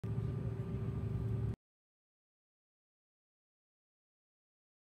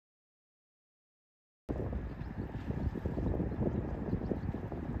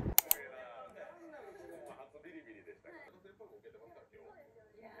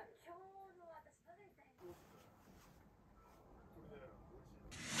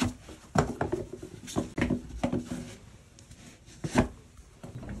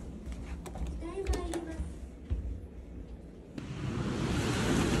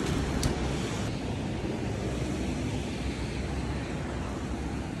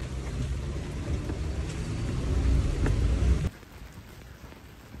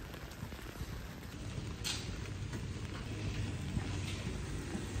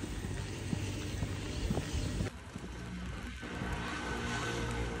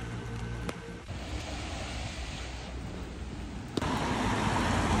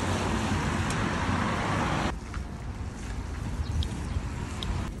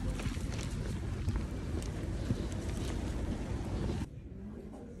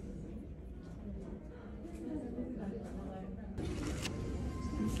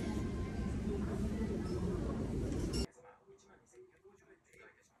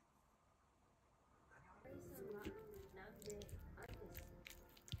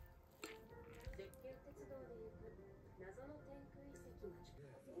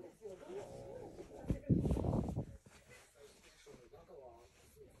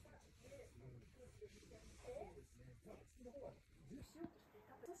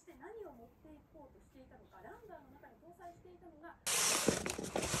そして何を持っていこうとしていたのか、ランダーの中に搭載していたのが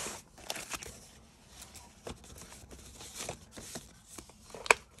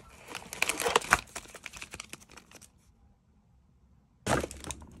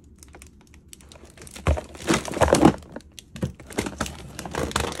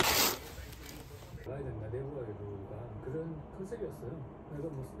그런 컨셉이었어요. 그래서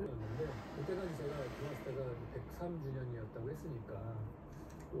뭐 스텝이었는데 그때까지 제가 들어왔을 때가 103주년이었다고 했으니까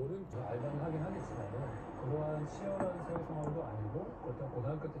오는 알바는 하긴 하겠지만 그러한 치열한 사회생활도 아니고 어떤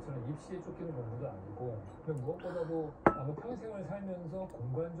고등학교 때처럼 입시에 쫓기는 공부도 아니고 무엇보다도 아마 평생을 살면서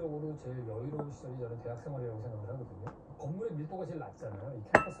공간적으로 제일 여유로운 시절이 저는 대학생활이라고 생각을 하거든요. 건물의 밀도가 제일 낮잖아요. 이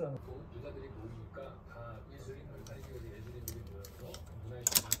캠퍼스라는 부자들이 모이니까 다 예술인, 관리직원이 예술인들이 모여서 문화의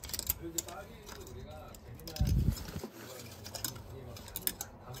그리고 이제 파리에서 우리가 재미난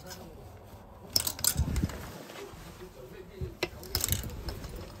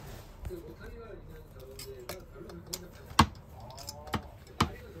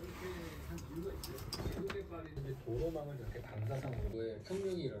도로망을 저렇게 방사상으로의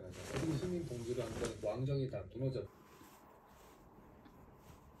혁명이 일어나죠. 시민 봉기를 한 번 왕정이 다 무너졌.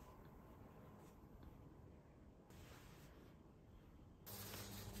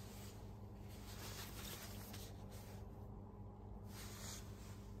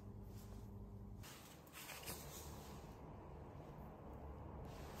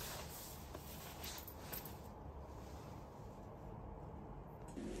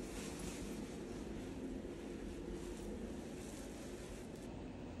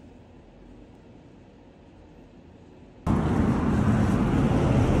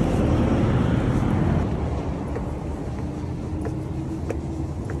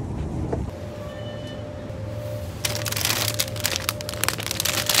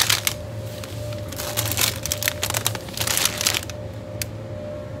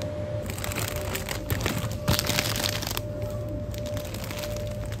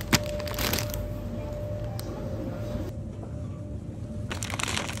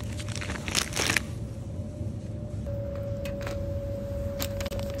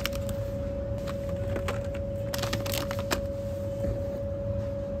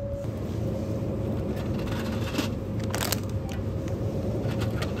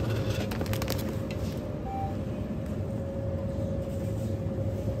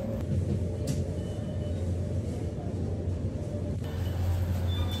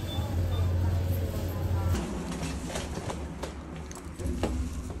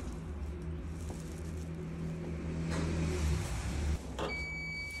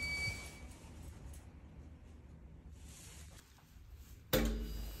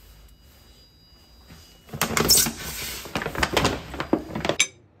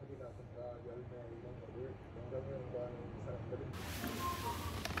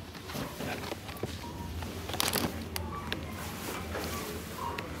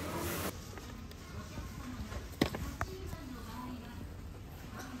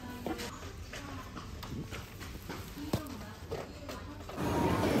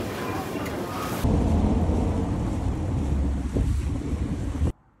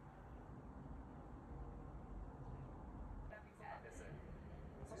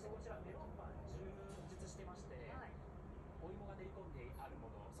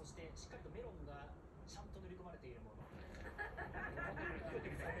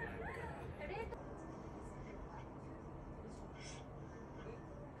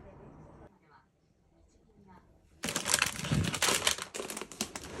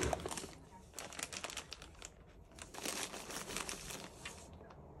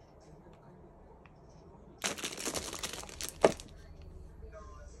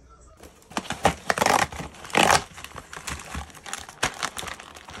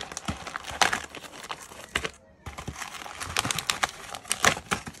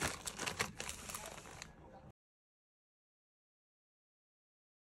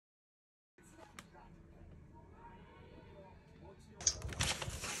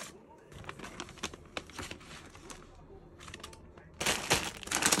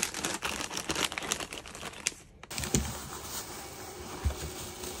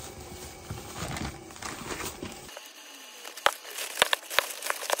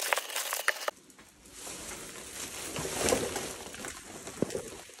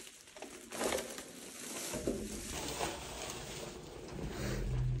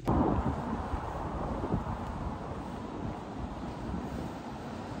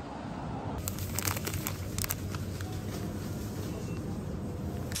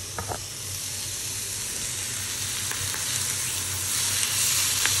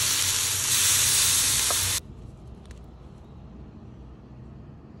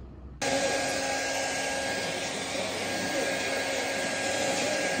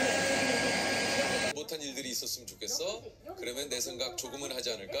 거는 내 생각 조금은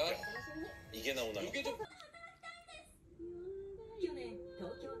하지 않을까? 이게 나오나요? 이게 좀 去年東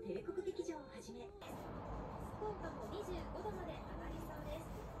京帝国劇場をはじめ福岡も25度まで上がりそうです。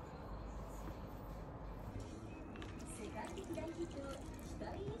世界的大ヒットを期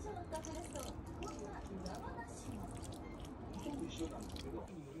待以上と話すとこんな裏話も。一緒なんですけど、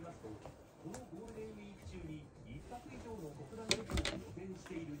によりますと、このゴールデンウィーク中に1泊以上の国内旅行を予定し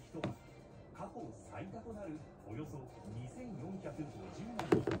ている人が過去最多となるおよそ2450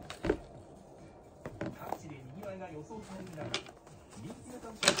人。各地で賑わいが予想される中、人気の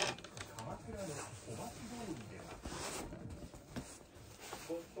観光地鎌倉の小町通りでは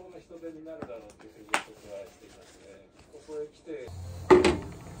相当な人出になるだろうというふうに予測はしていますね。ここへ来て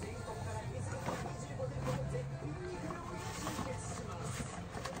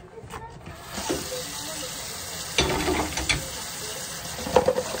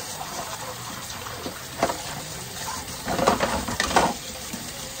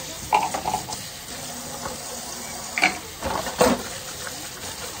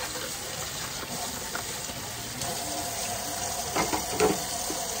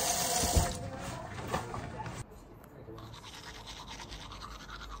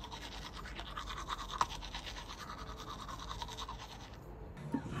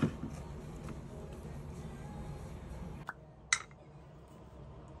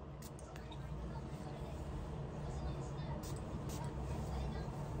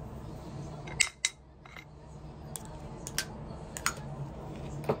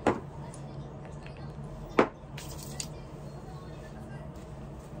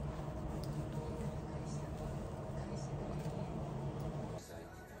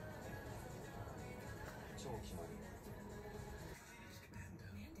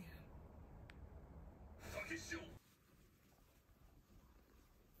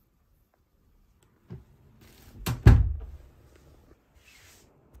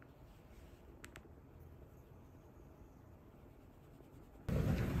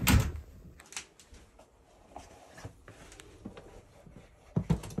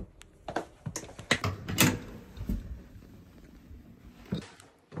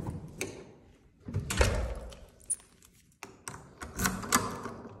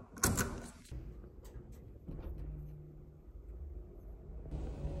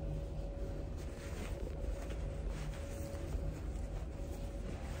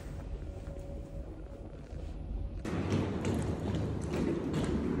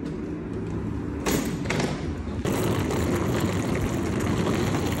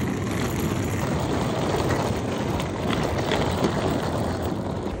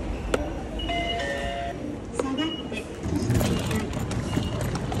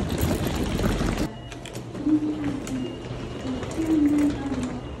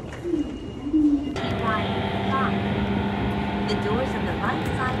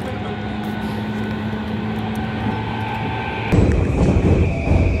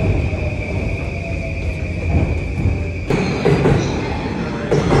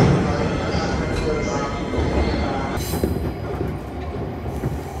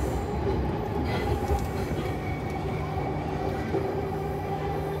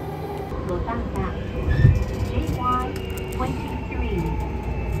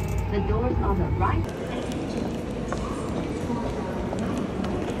The doors on the right.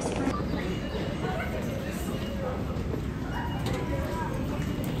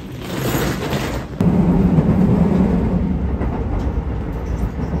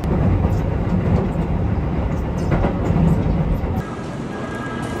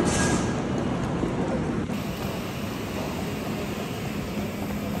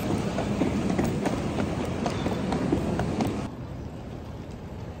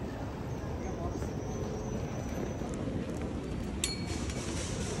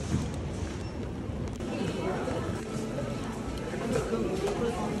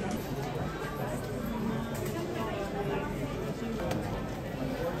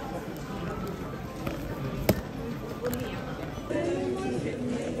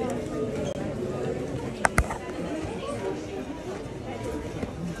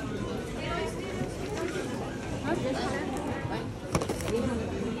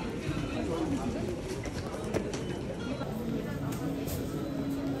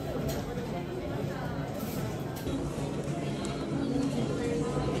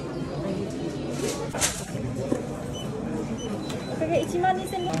 그게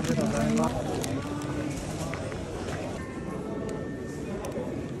 12,000원.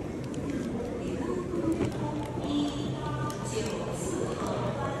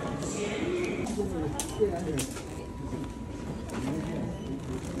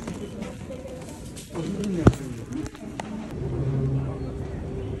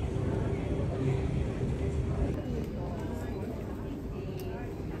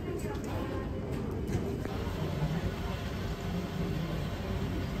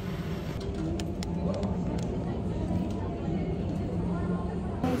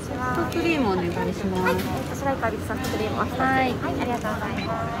 お願いします。白いカービスソフトクリームお一つ。はい、ありがとうございま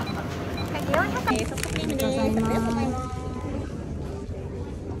す。400円ソフトクリームです。ありがとうございます。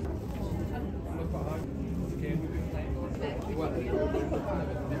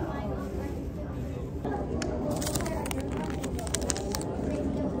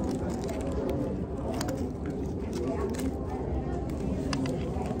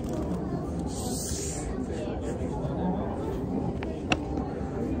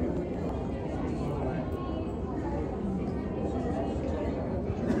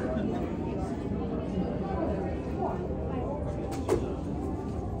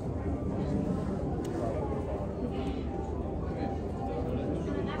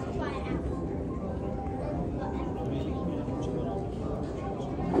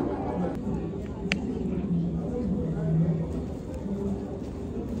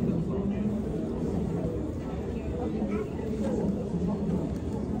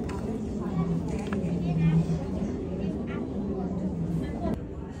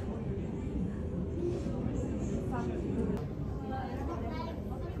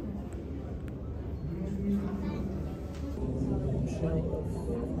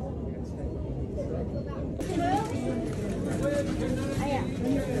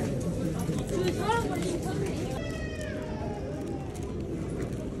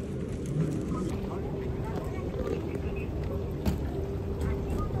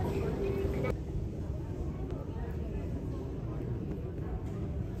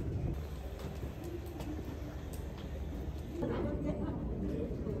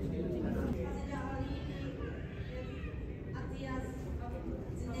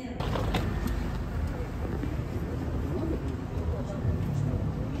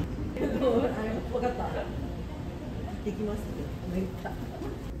できます。めっちゃ。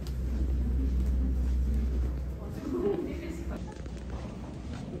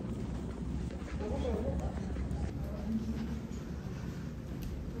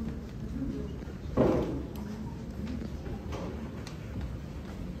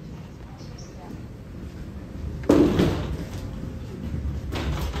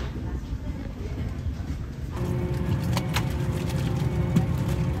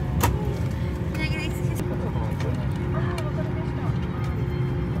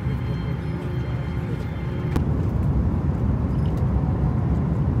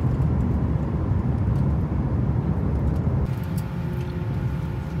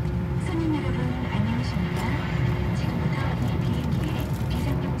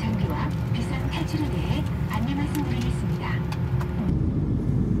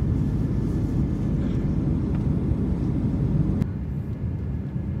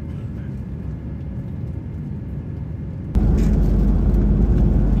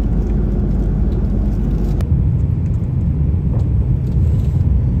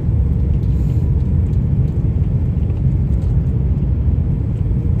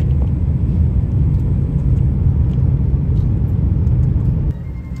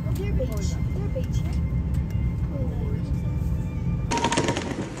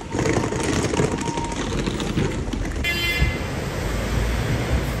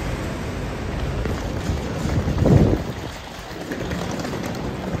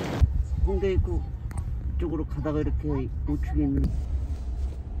홍대 입구 쪽으로 가다가 이렇게 우측에 있는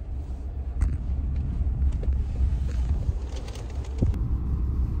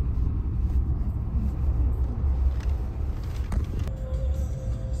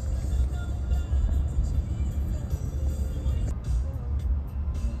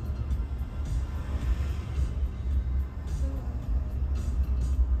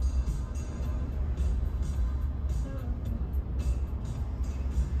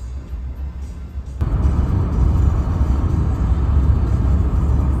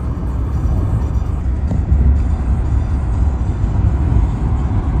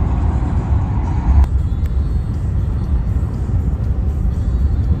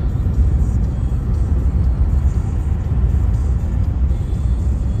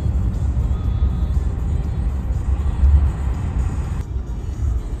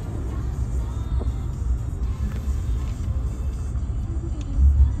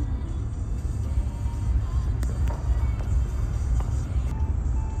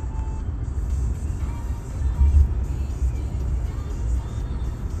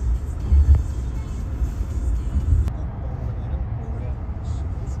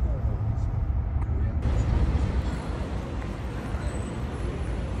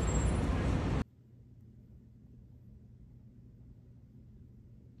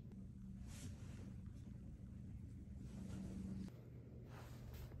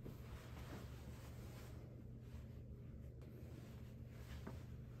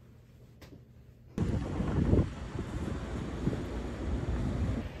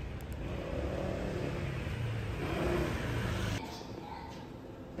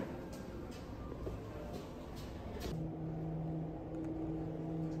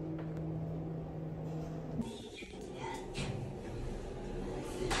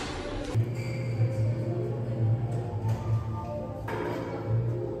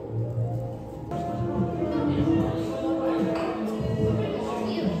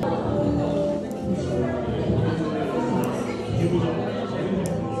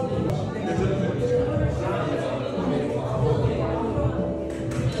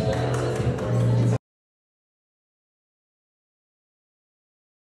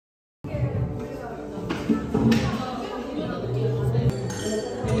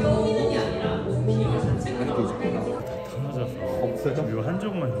없어요? 이거 한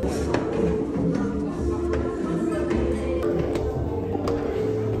쪽만 줘.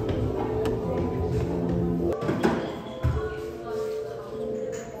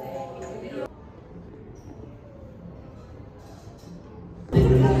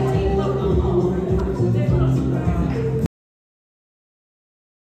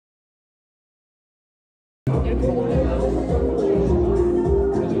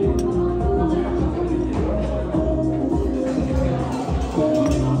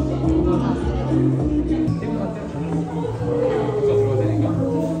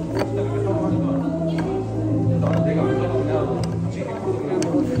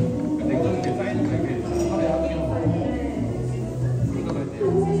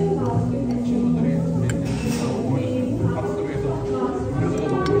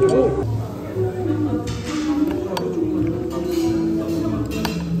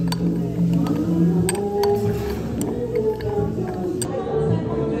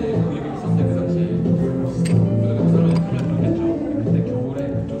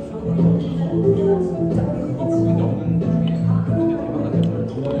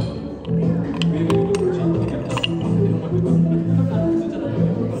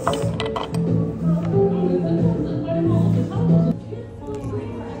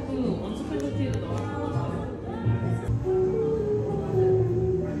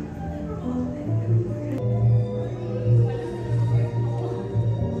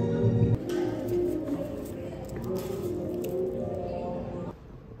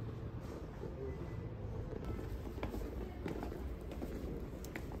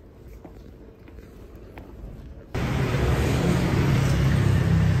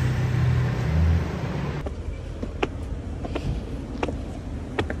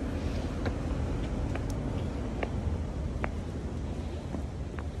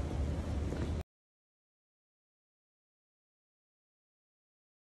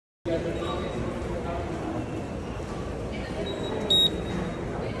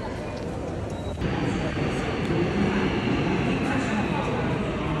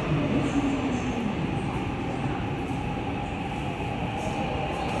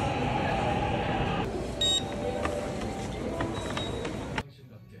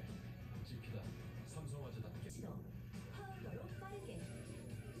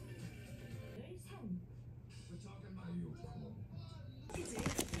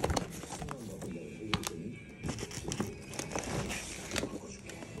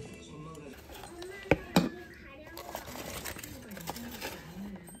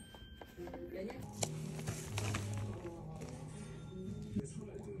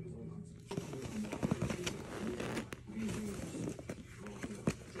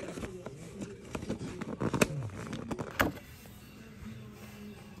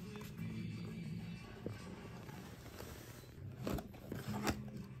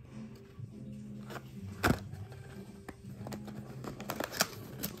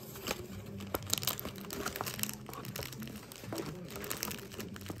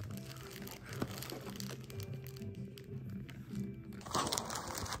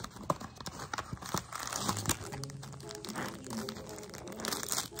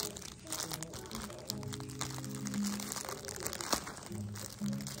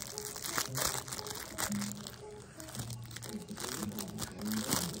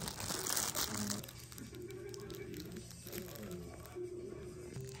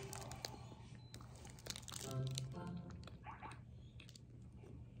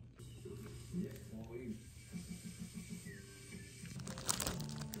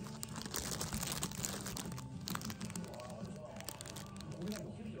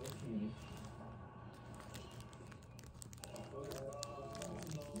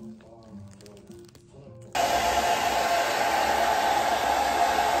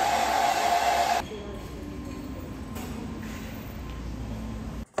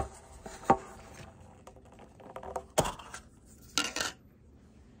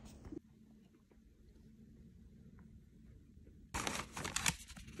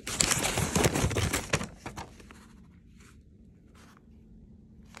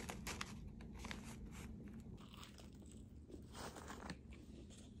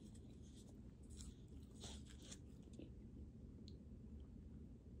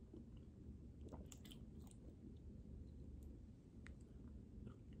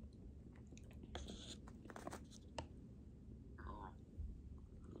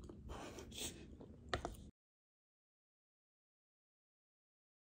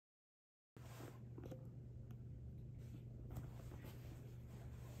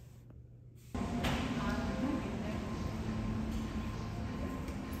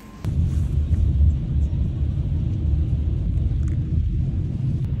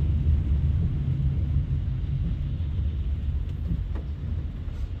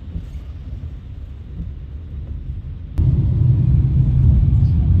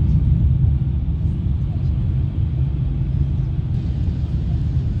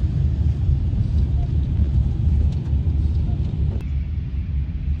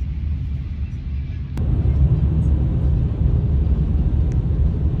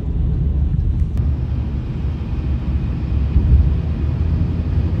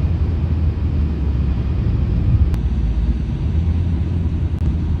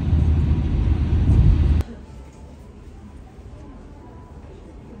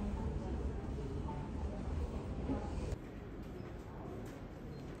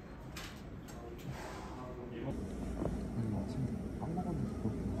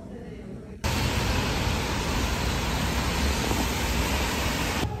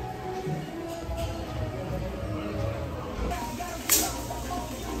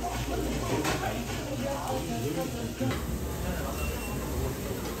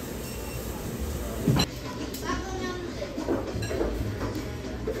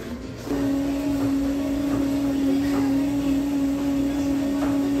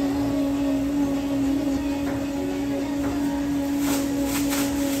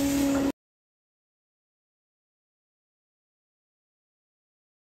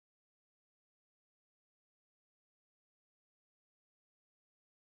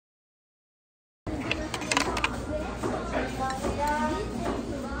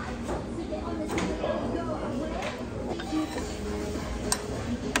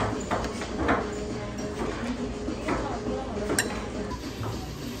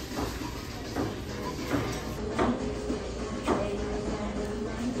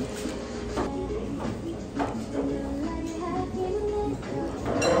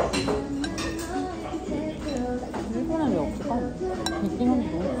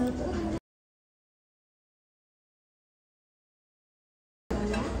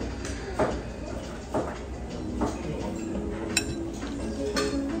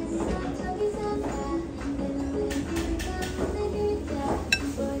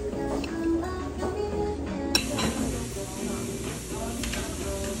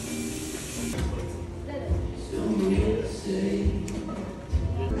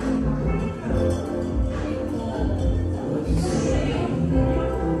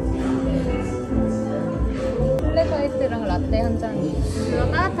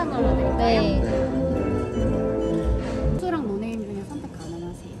 건가요? 네. 수랑 노네임 중에 선택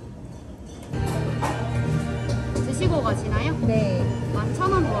가능하세요. 드시고 가시나요? 네.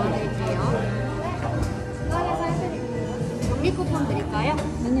 11,000원 도와드릴게요. 중간에서 해드릴게요. 정리 쿠폰 드릴까요?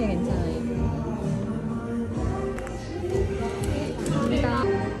 아니요, 괜찮아요.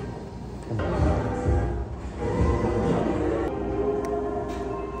 감사합니다.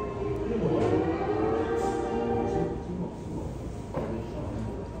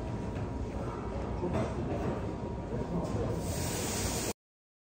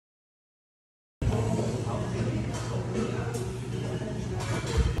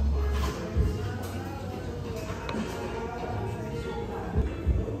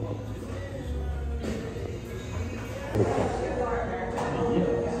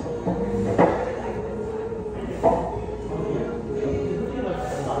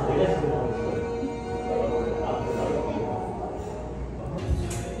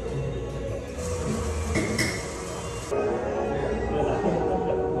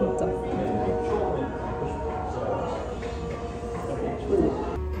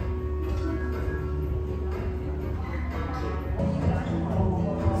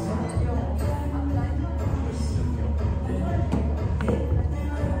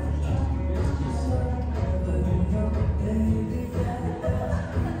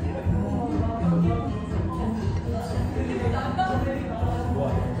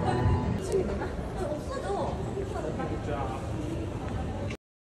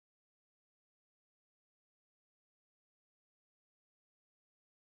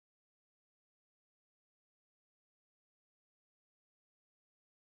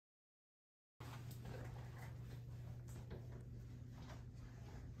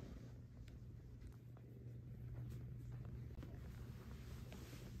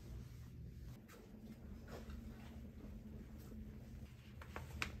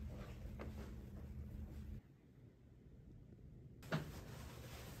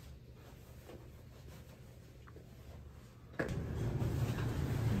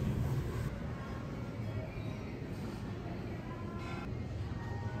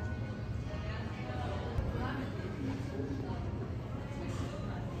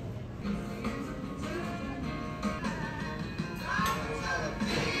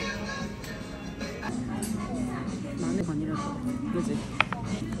 마늘 아니라서 그지?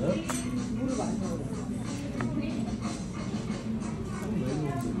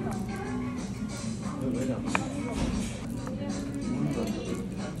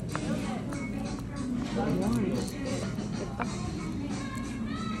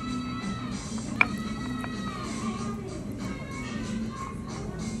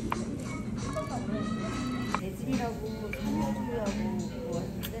 애들이라고 산후조리하고 그거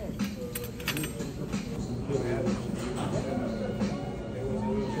했는데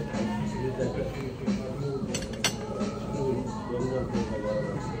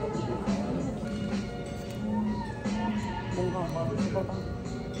뭔가 그거다.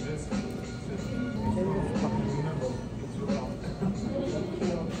 재밌을 것 같아.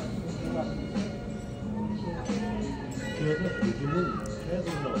 그래서 요즘은 캐너를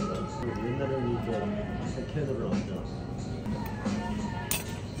나온다. 옛날에는 이제 캐너를 나온다.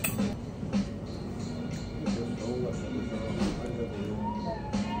 너무 같아서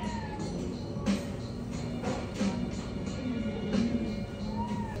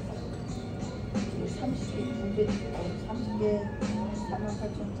개 30개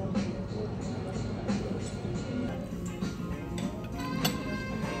 48,000원짜리.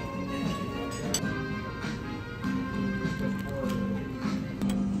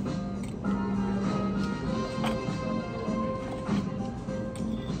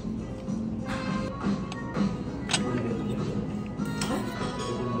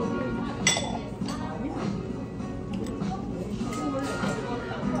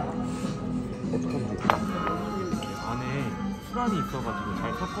 술안이 있어가지고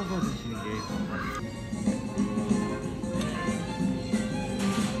잘 섞어서 드시는 게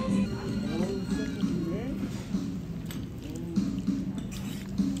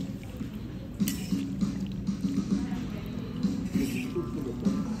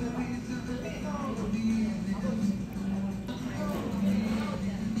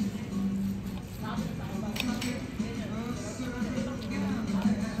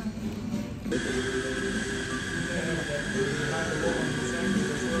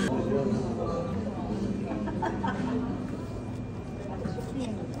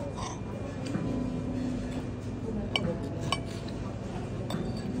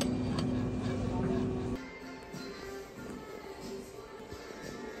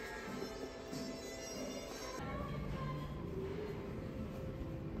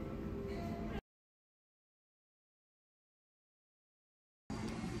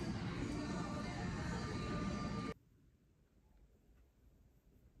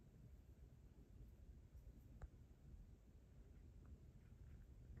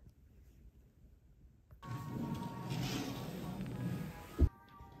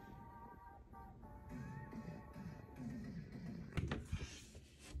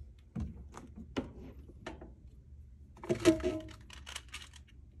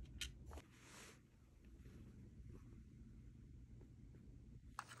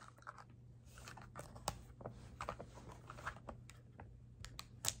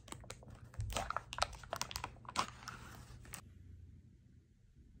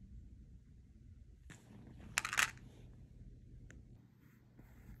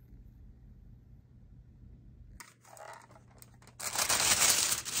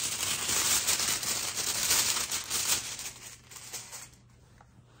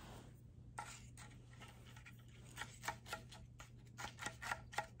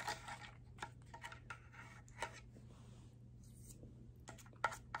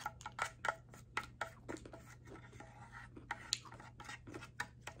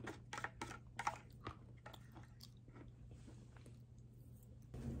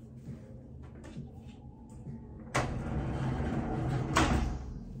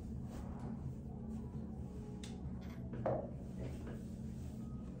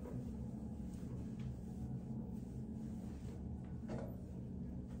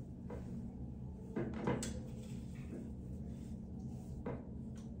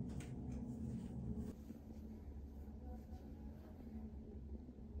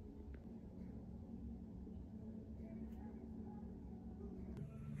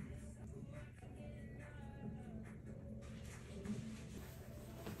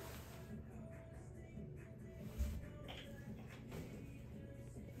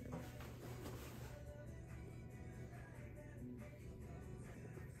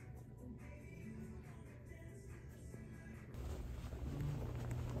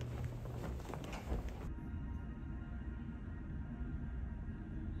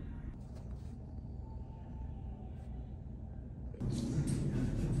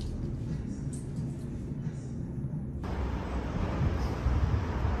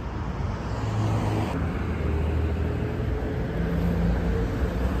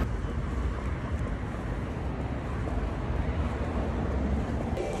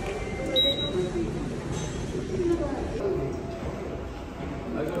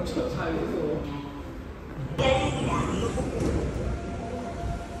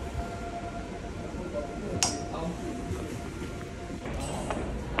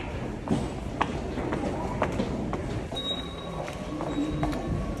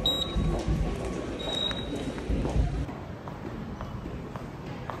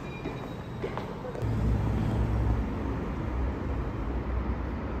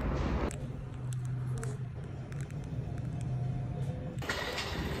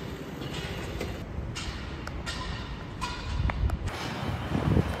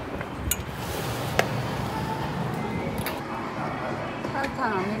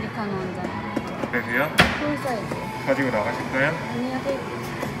따뜻한 아메리카노 한 잔. 그래서요? 풀 사이즈. 가지고 나가실까요? 아니요,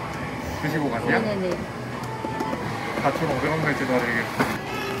 드시고 가세요? 네네네. 4,500원 결제 도와드리겠습니다.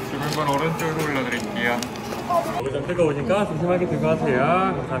 주문번 오른쪽으로 올려드릴게요. 좀 뜨거우니까 조심하게 들고 가세요.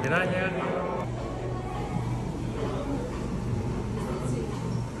 감사합니다. 안녕.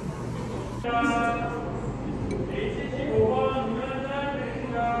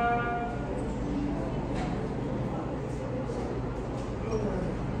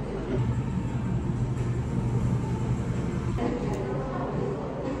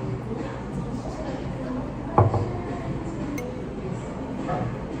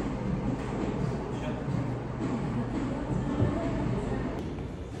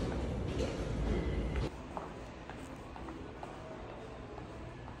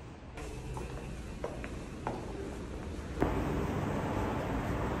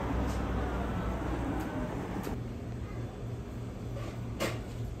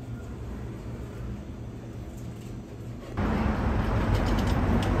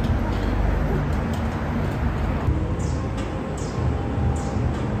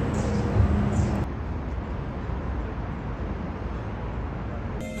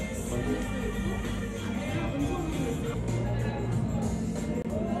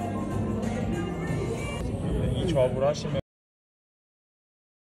 이 조합으로 하시면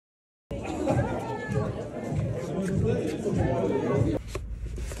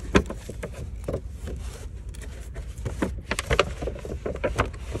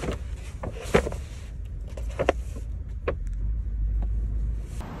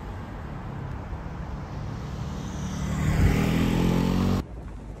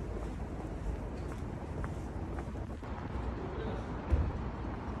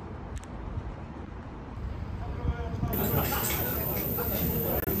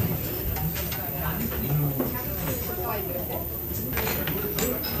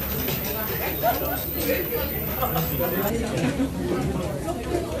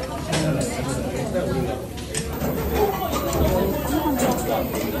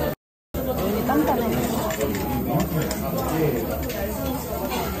짠짠해.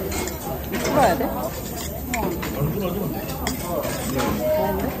 풀어야 돼?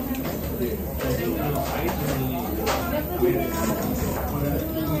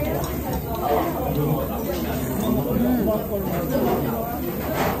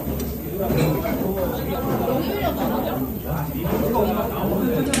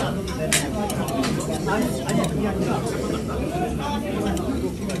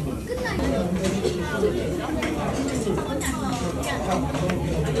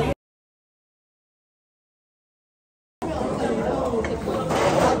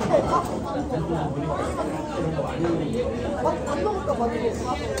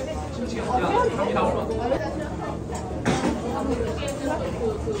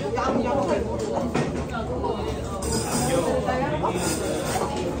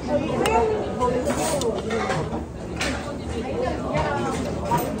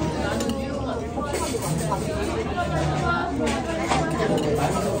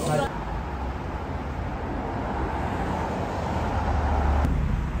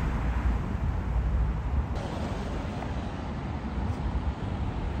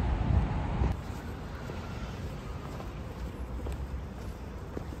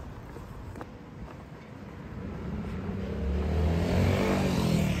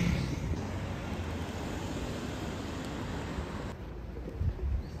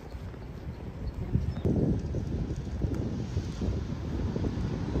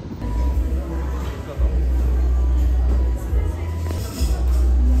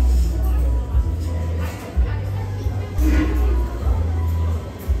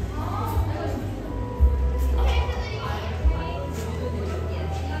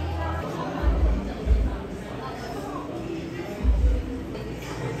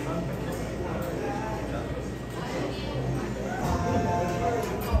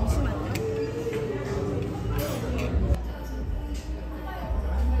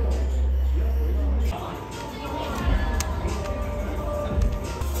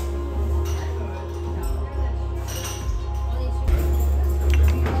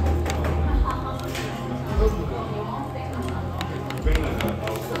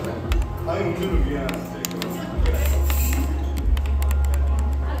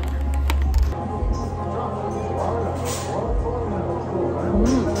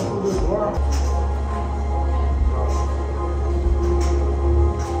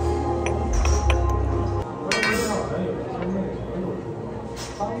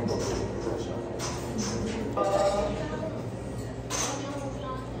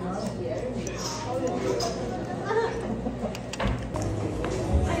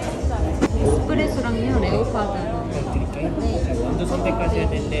 에스프레소랑요, 레오파드. 드릴게요. 네. 원두 선택하셔야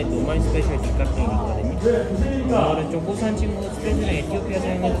되는데 노멀 스페셜 직각형이거든요. 오늘은 좀 고소한 친구 스페셜은 에티오피아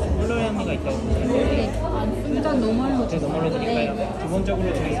사용해서 컬러 향미가 있다고 보시면 돼요. 네. 일단 노멀로 네, 노멀로 드릴까요? 네.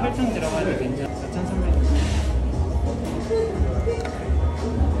 기본적으로 저희 설탕 들어가도 괜찮아요. 4,300원.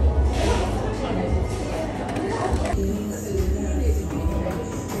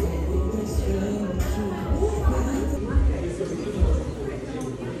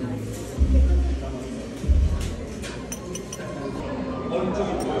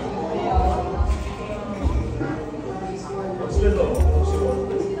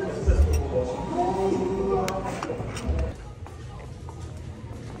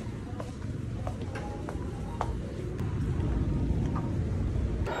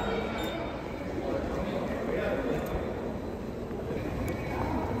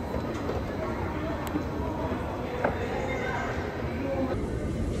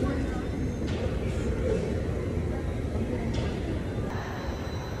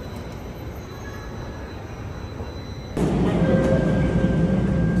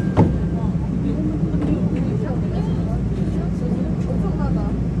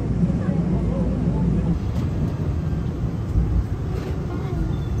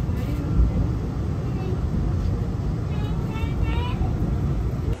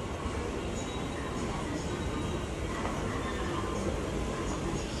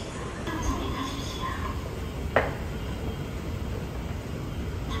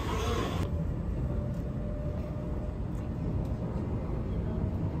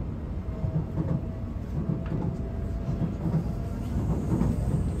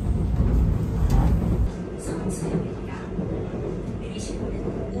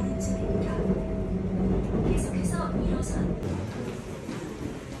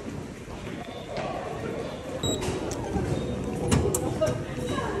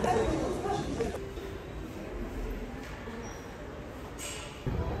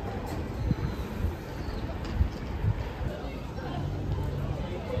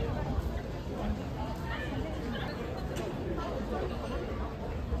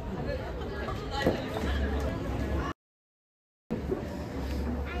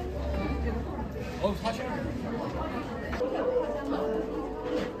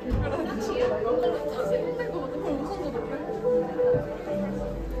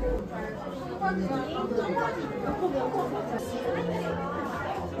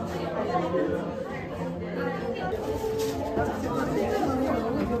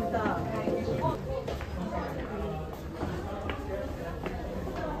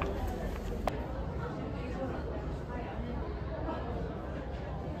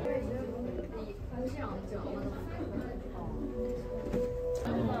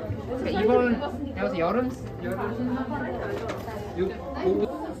 그래서 여름 신상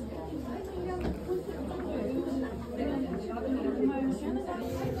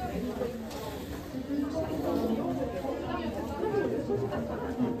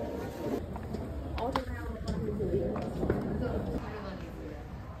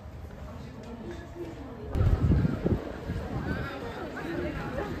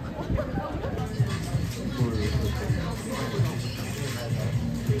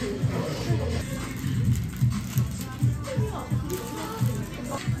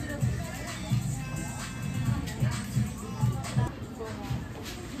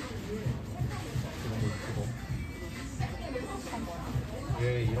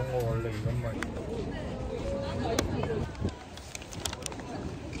얘 이런 거 원래 이런 맛이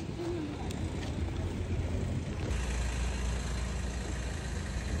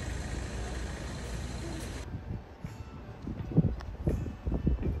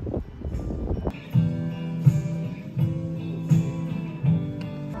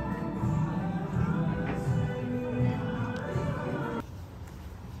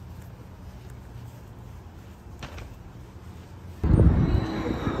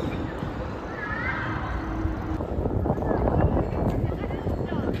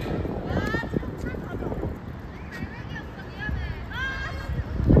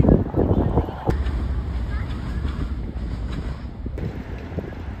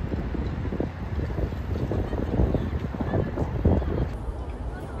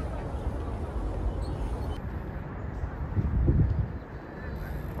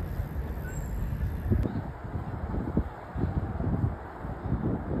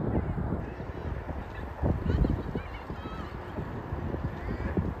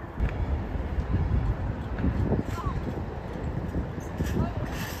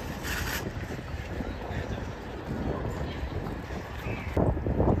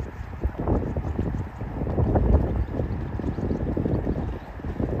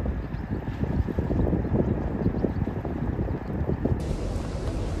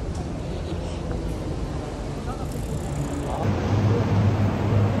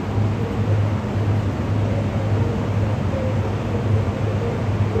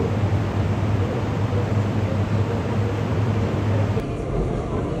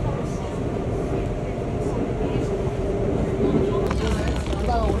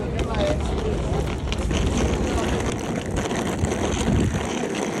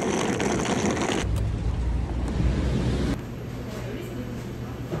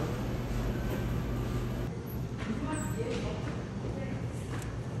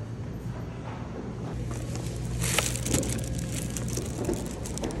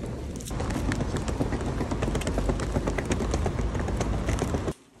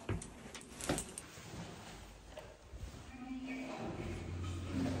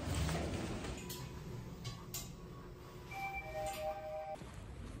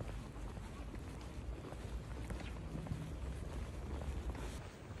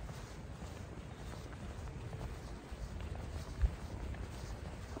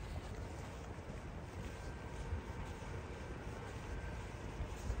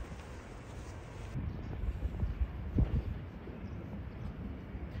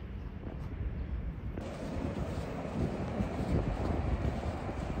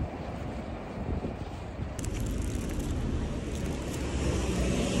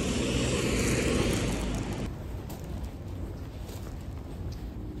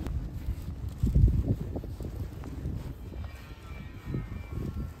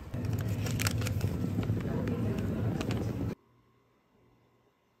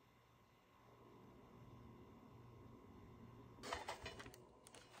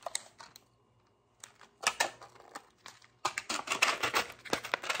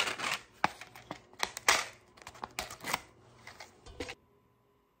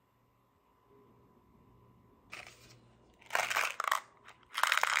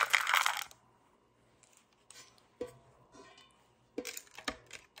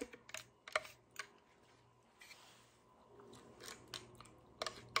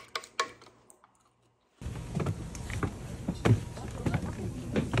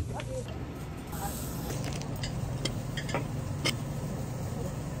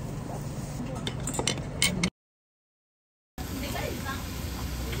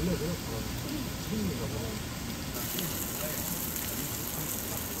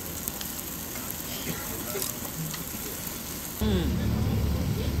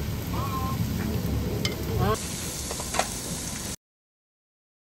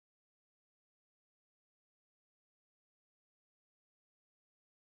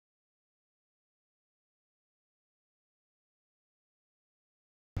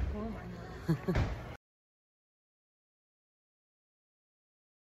너무 많이 먹었어요.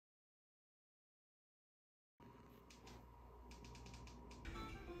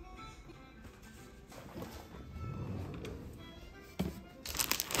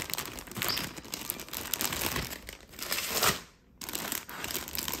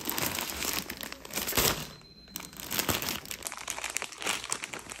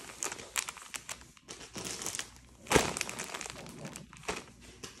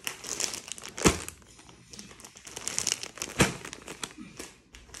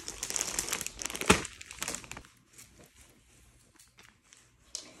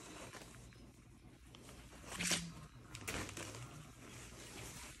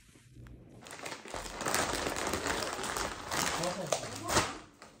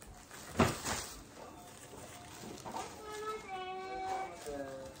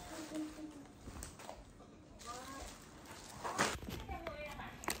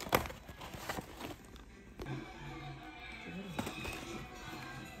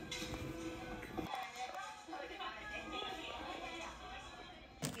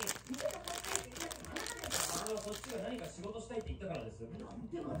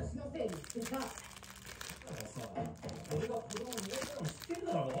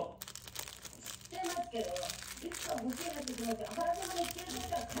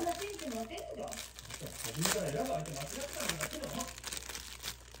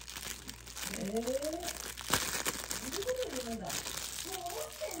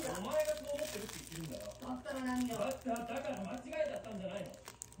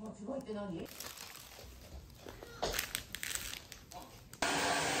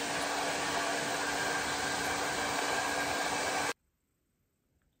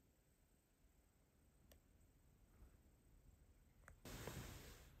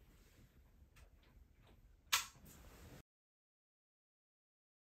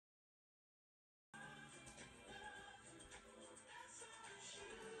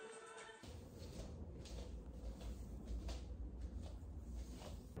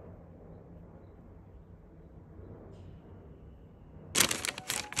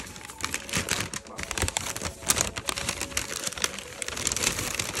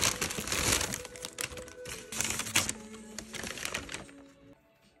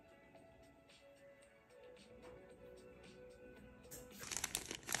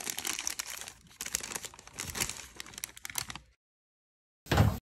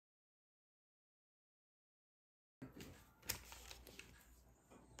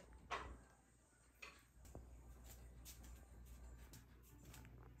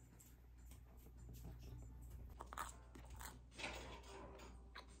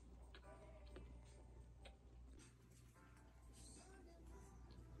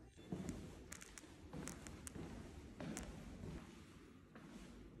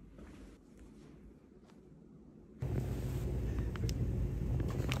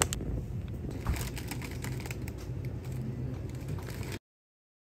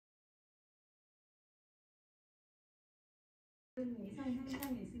 이상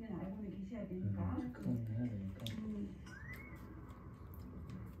현상이 있으면 알고는 계셔야 되니까. 그건 해야 되니까.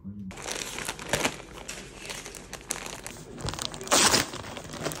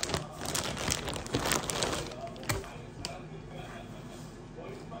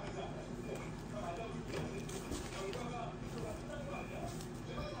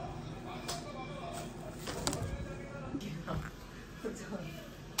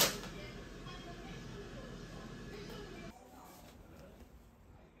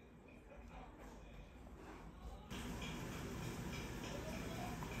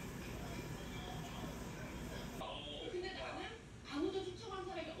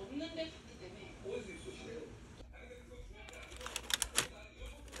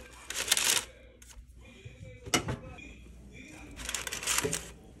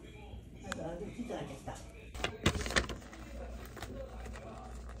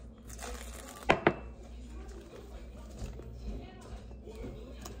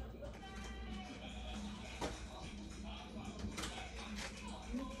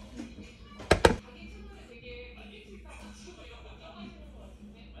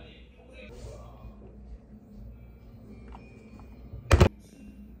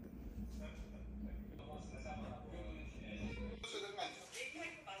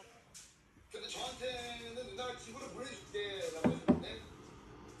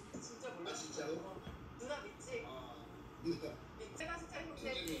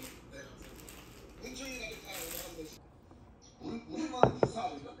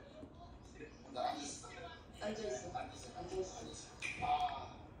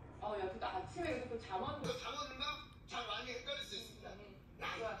 아침에 이렇게 잠 왔나? 잠 많이 헷갈릴 수 있습니다.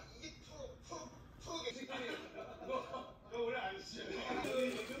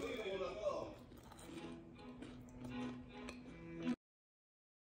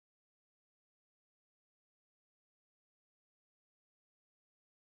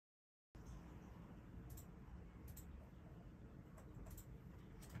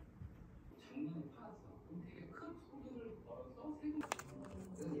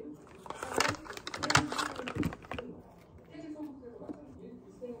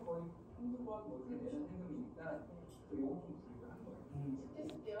 숙제요.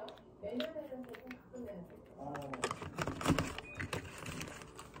 내년에는 조금 바꾸면 돼요.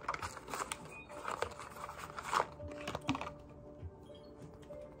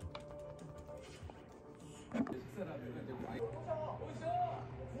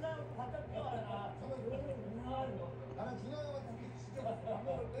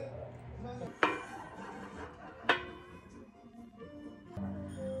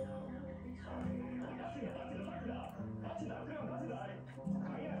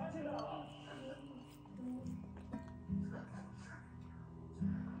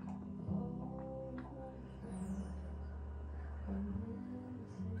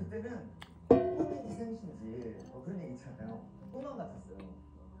 그때는 꿈인지 생신지 뭐 그런 얘기 있잖아요. 꿈만 같았어요.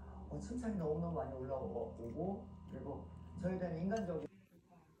 칭찬이 너무너무 많이 올라오고 그리고 저에 대한 인간적인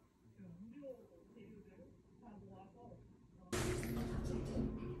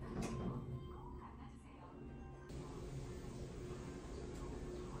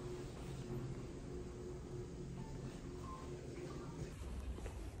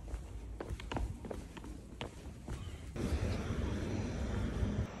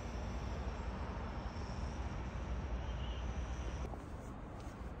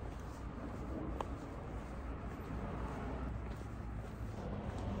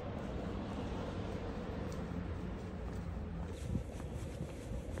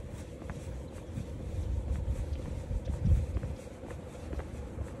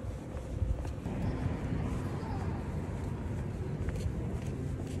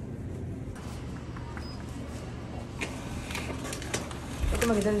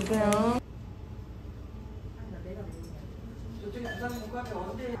조금만 기다려주세요. 저쪽에 부산 못 가면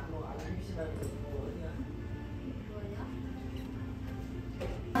언제 뭐 알려주시다는 거 어디야?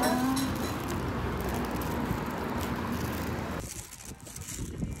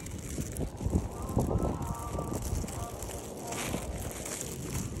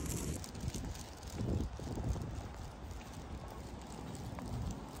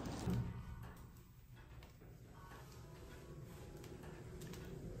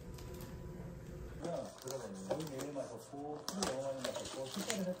 저희 매일 마셨고 술 너무 많이 마셨고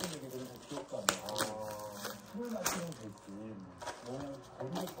술자리 했던 얘기들은 다 기억도 안 나요. 술을 마시면 되지 너무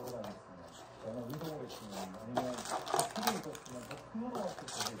거리를 걸어다녔으면 저는 운동을 했으면 아니면 피를 입었으면 더 풍요로웠을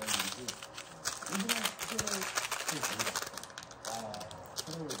텐데 이런 일이지 요즘은 술을 거의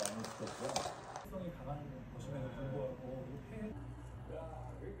술을 많이 드셨고요. 성이 강한 것임에도 불구하고 폐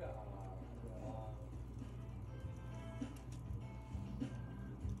그러니까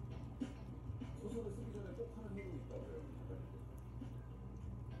소설을 쓰기 전에 꼭 하는 행동이 있다고 해요.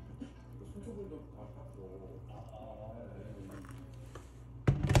 손톱을도 다 닦고.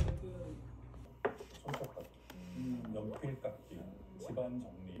 손톱 깎기, 연필 깎기, 집안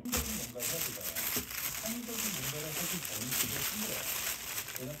정리, 뭔가를 해야 되잖아요. 창의적인 뭔가를 하기 전이 되게 힘들어요.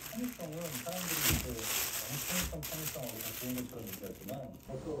 왜냐면 창의성은 사람들이 이렇게 창의성하고 다 좋은 것처럼 얘기하지만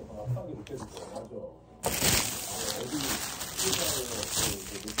벌써 막 압박이 느껴지죠. 맞아. 어디 회사에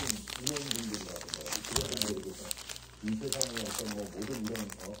무슨 임원분들이라든가 그런 분들에서 이 세상의 어떤 뭐 모든 이런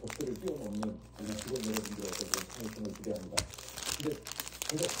것들을 뛰어넘는 우리 직원 여러분들의 어떤 그런 창의성을 기대합니다. 근데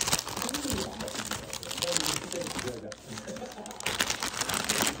제가 사람들이 안 맞습니다. 사람들이 실제로 기대하지 않습니다.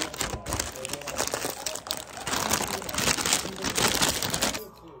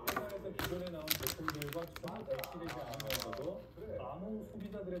 기존에 나온 제품들과 전혀 배치되지 않으면서도 아무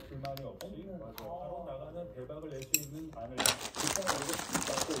소비자들의 불만이 없이 바로 나가는 대박을 낼 수 있는 안을 비싼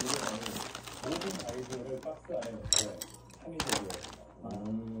박스 올려놓은 모든 아이디어를 박스 안에 넣고 창의적이에요.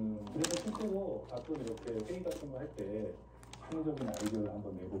 그래서 실제로 가끔 이렇게 회의 같은 거 할 때 창의적인 아이디어를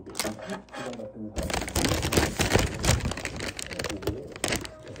한번 내보고 기관 같은 사람들이 보고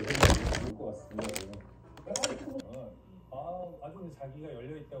것 같습니다. 아주 자기가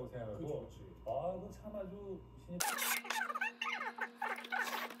열려 있다고 생각하고, 이거 참 아주 신입.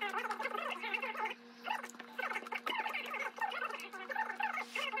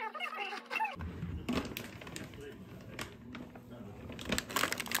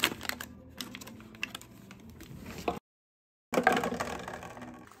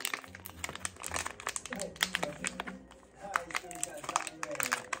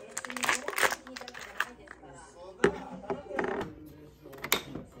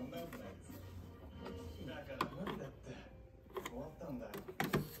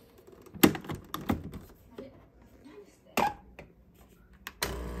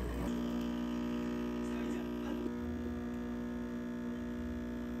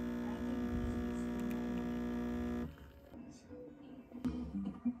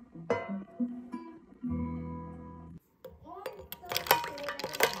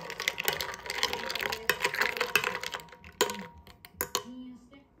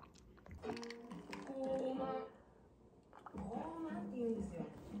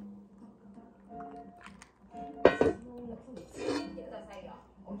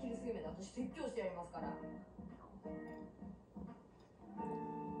 私説教してやりますから。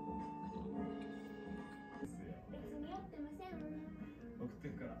別に酔ってません。送って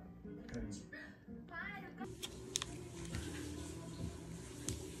くから帰りましょう。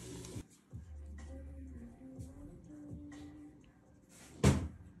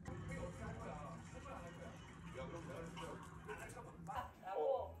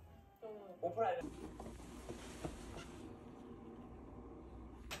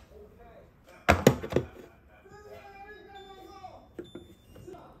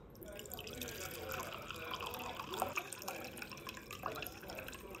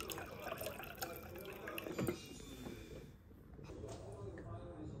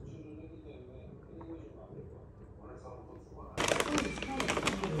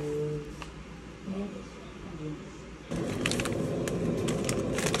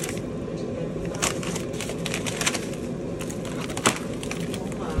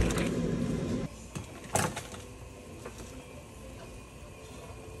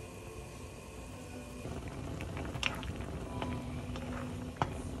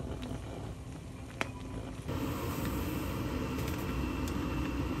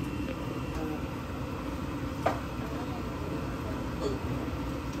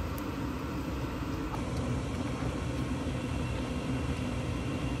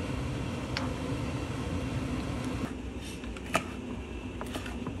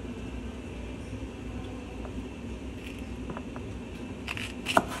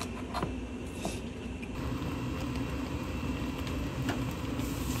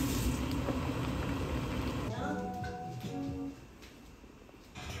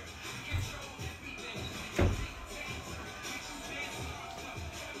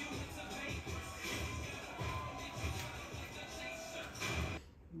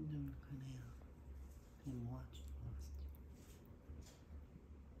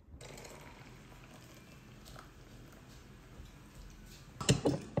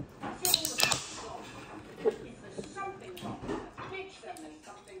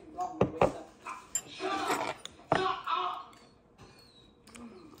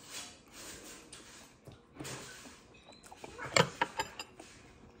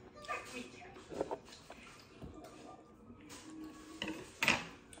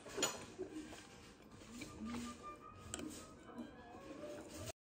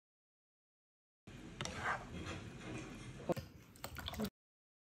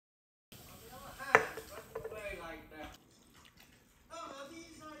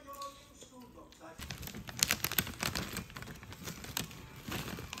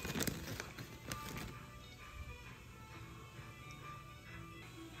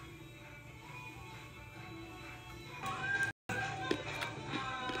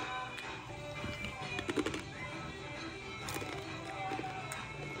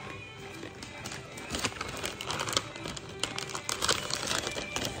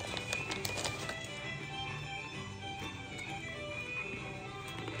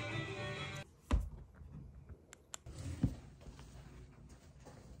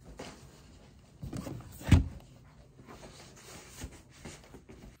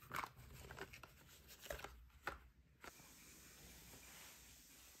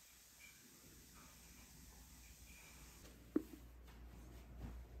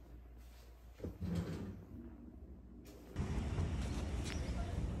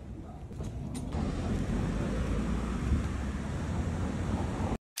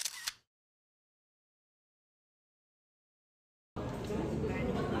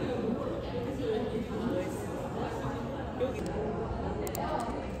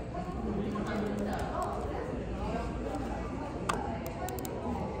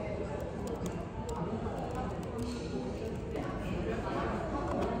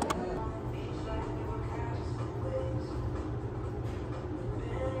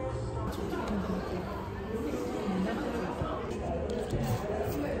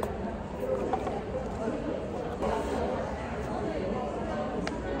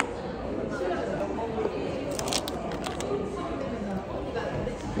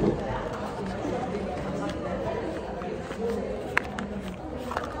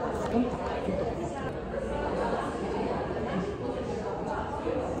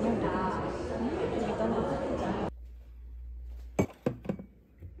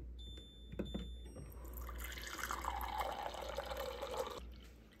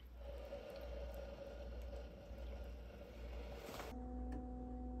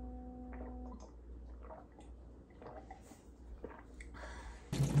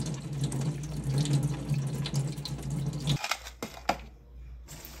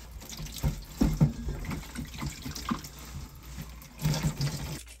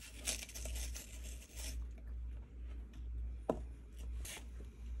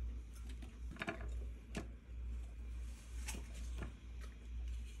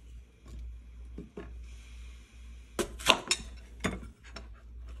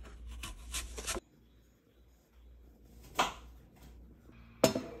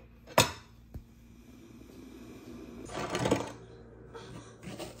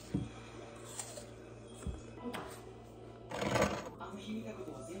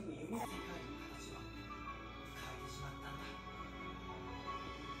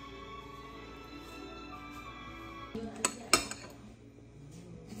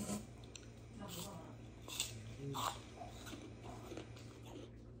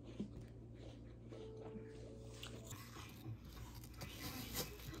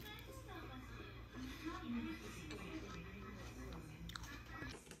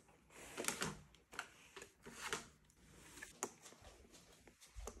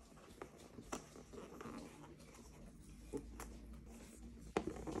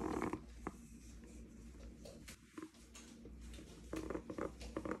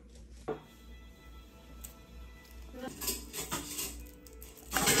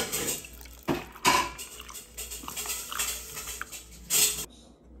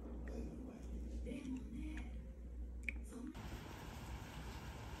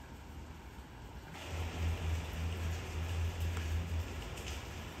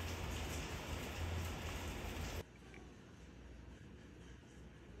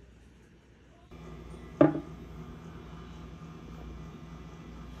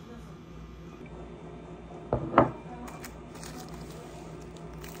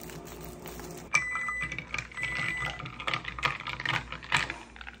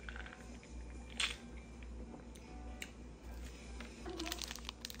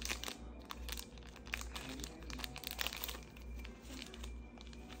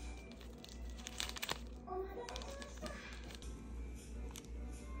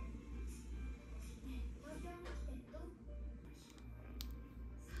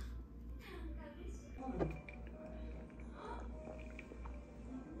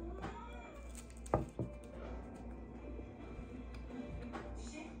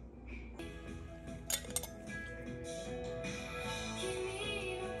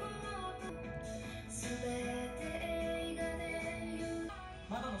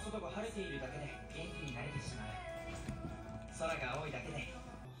外が晴れているだけで元気になれてしまう。空が青いだけで。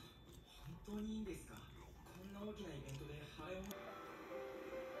本当にいいんですか？こんな大きなイベントで晴れを。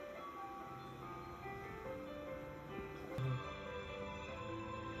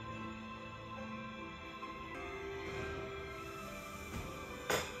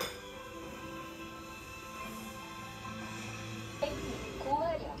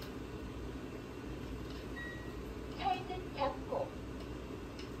고하려 살듯 잡고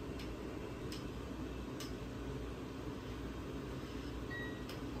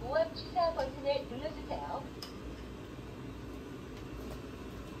고압 주사 버튼을 눌러주세요.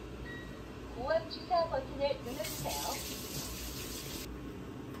 고압 주사 버튼을 눌러주세요.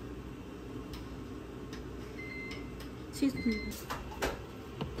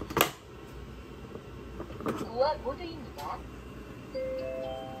 고압 모드입니다.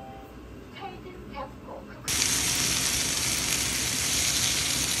 살듯 잡고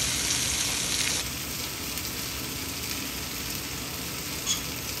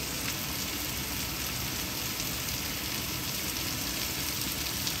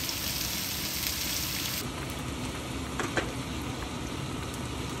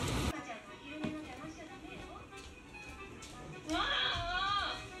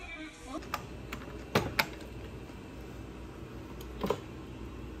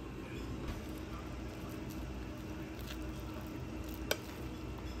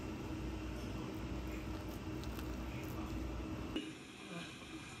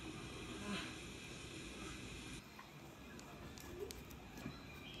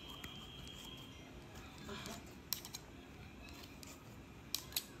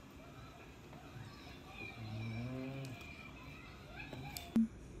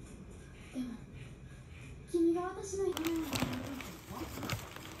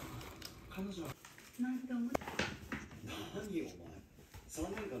何お前3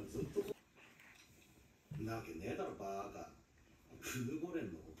年間ずっとなわけねえだろバーカうぬぼれん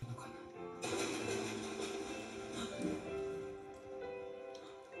ののかな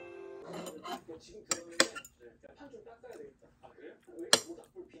지금 그러면은 판 좀 닦아야 되겠다. 아 그래요? 왜 이렇게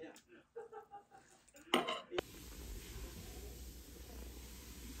모닥불 피냐?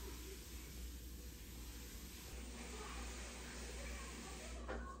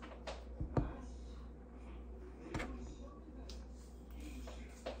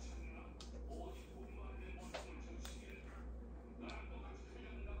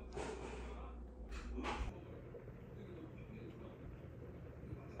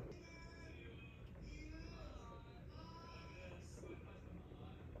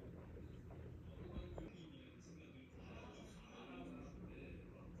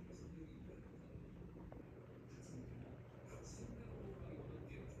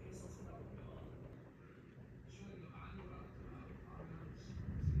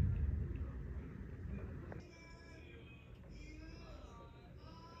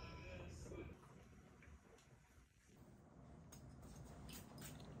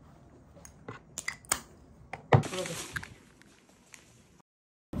 그러게.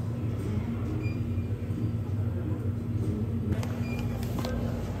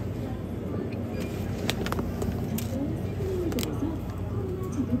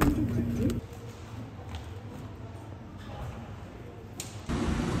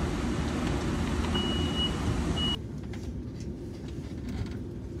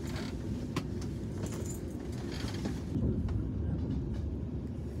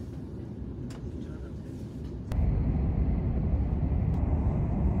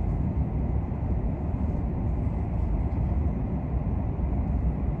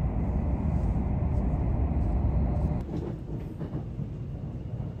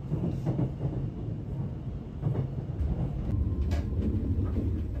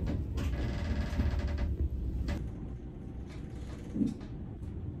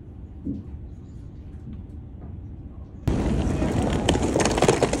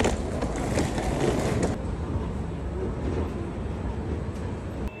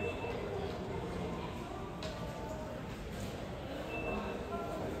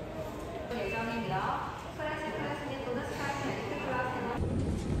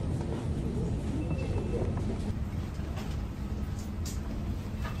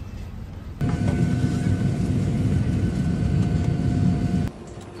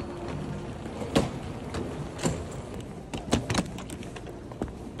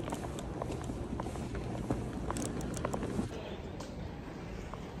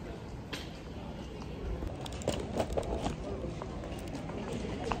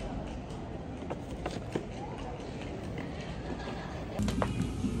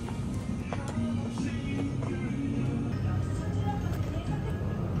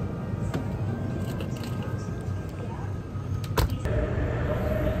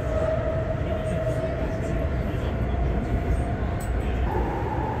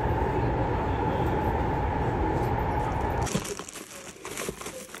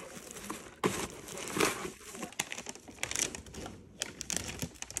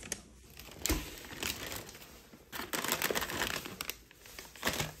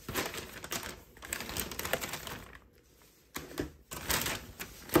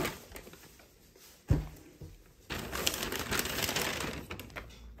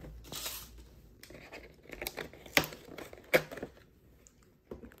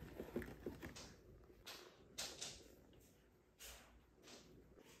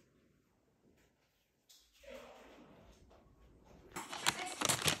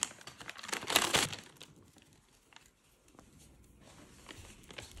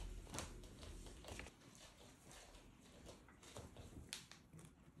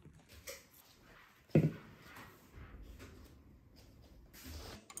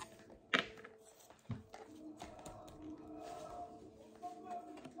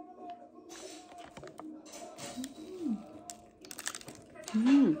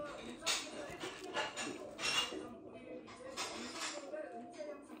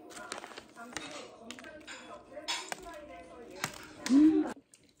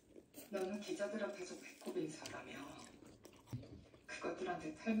 너는 기자들한테서 배꼽 인사라며.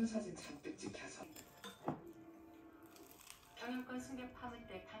 그것들한테 탈모 사진 잔뜩 찍혀서. 경영권 승객 파문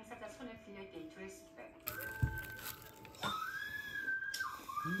때 당사자 손에 들릴 때 조회수백.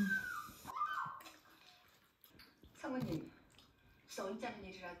 성우님, 저 혼자 하는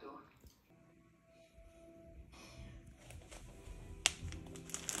일이라도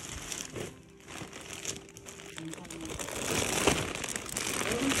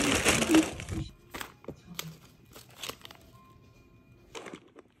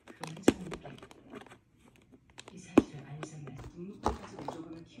이 사실을 알려졌네. 등록금까지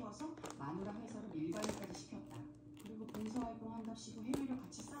내조금을 키워서 마누라 회사로 일반인까지 시켰다. 그리고 봉사활동 한답시고 해외로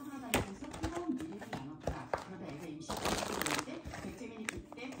같이 싸돌아다니면서 뜨거운 얘기를 나눴다. 그러다 애가 임신했는데 백재민이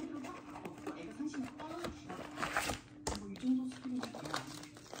그때 회비로 확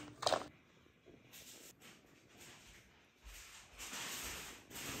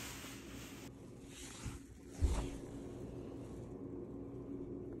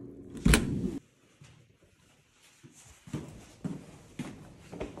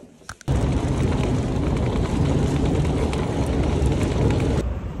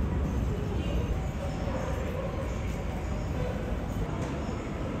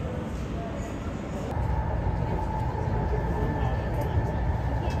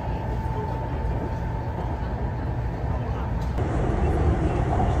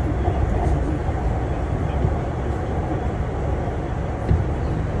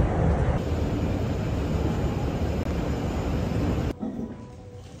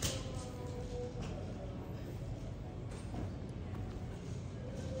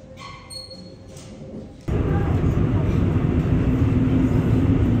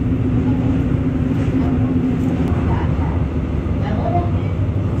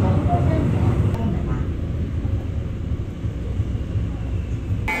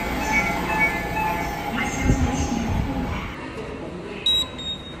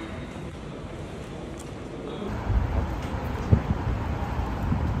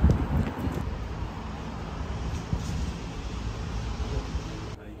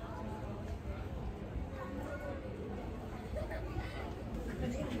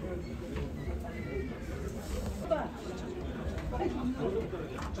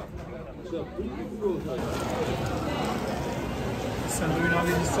Essendo i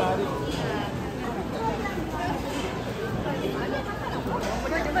nuovi necessari.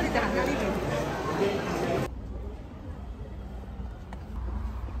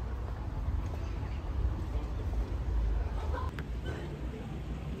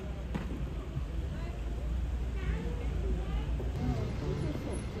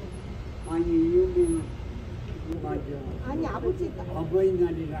 아니 유명 맞아. 아니 아버지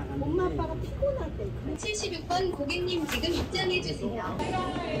어버이날이라 엄마 아빠가 피곤할 때 76번 고객님 지금 입장해 주세요.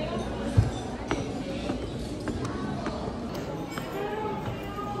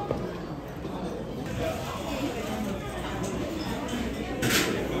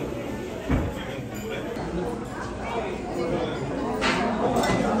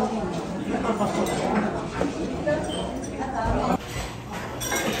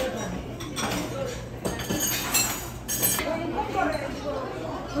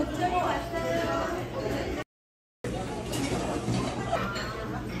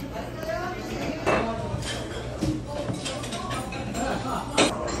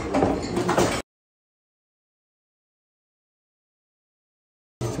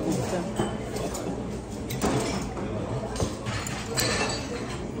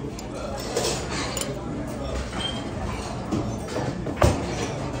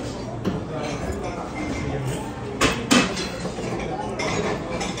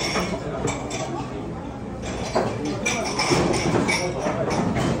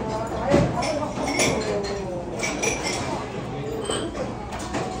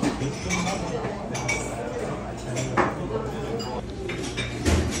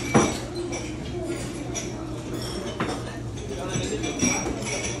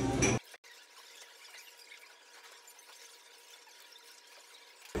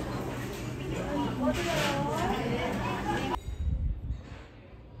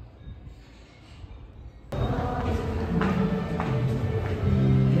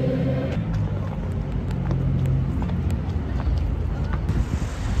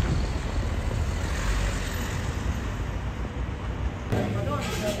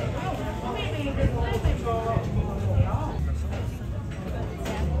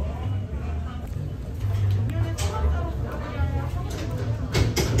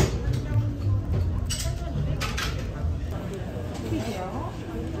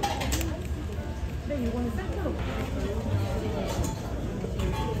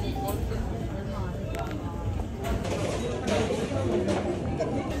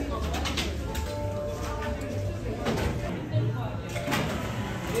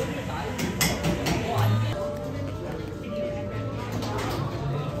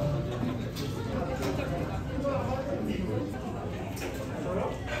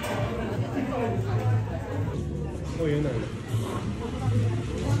 얘는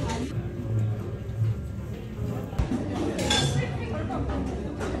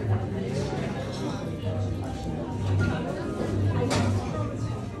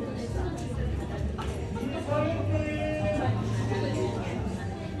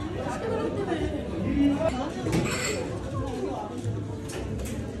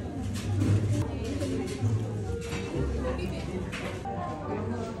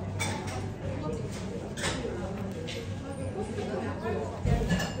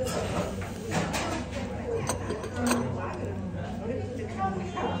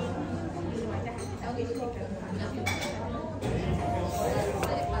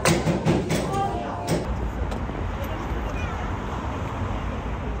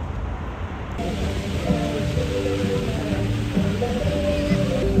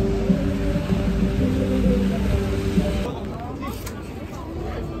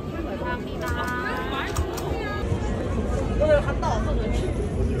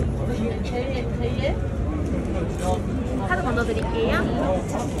카드 먼저 드릴게요.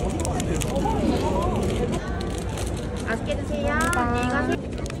 맛있게 드세요. 안녕히 가세요.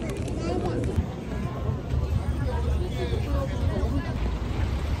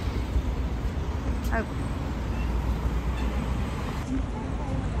 아이고.